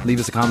 Leave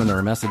us a comment or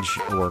a message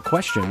or a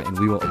question, and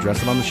we will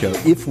address it on the show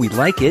if we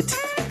like it.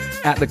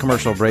 At The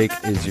Commercial Break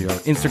is your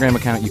Instagram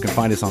account. You can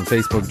find us on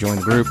Facebook. Join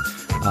the group.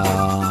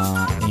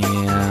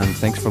 And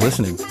thanks for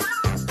listening.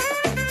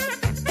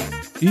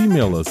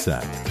 Email us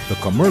at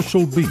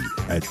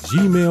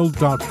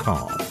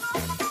thecommercialbeat@gmail.com.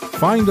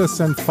 Find us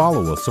and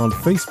follow us on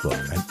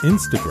Facebook and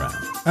Instagram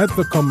at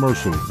The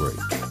Commercial Break.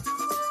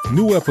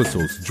 New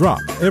episodes drop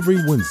every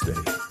Wednesday.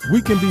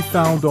 We can be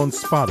found on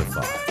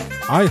Spotify,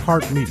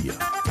 iHeartMedia,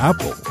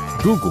 Apple,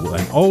 Google,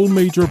 and all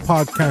major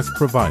podcast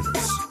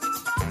providers.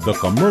 The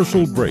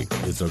Commercial Break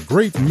is a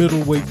great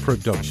middleweight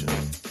production.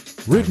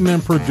 Written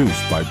and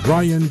produced by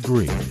Brian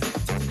Green.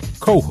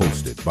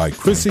 Co-hosted by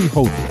Chrissy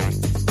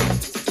Hoadley.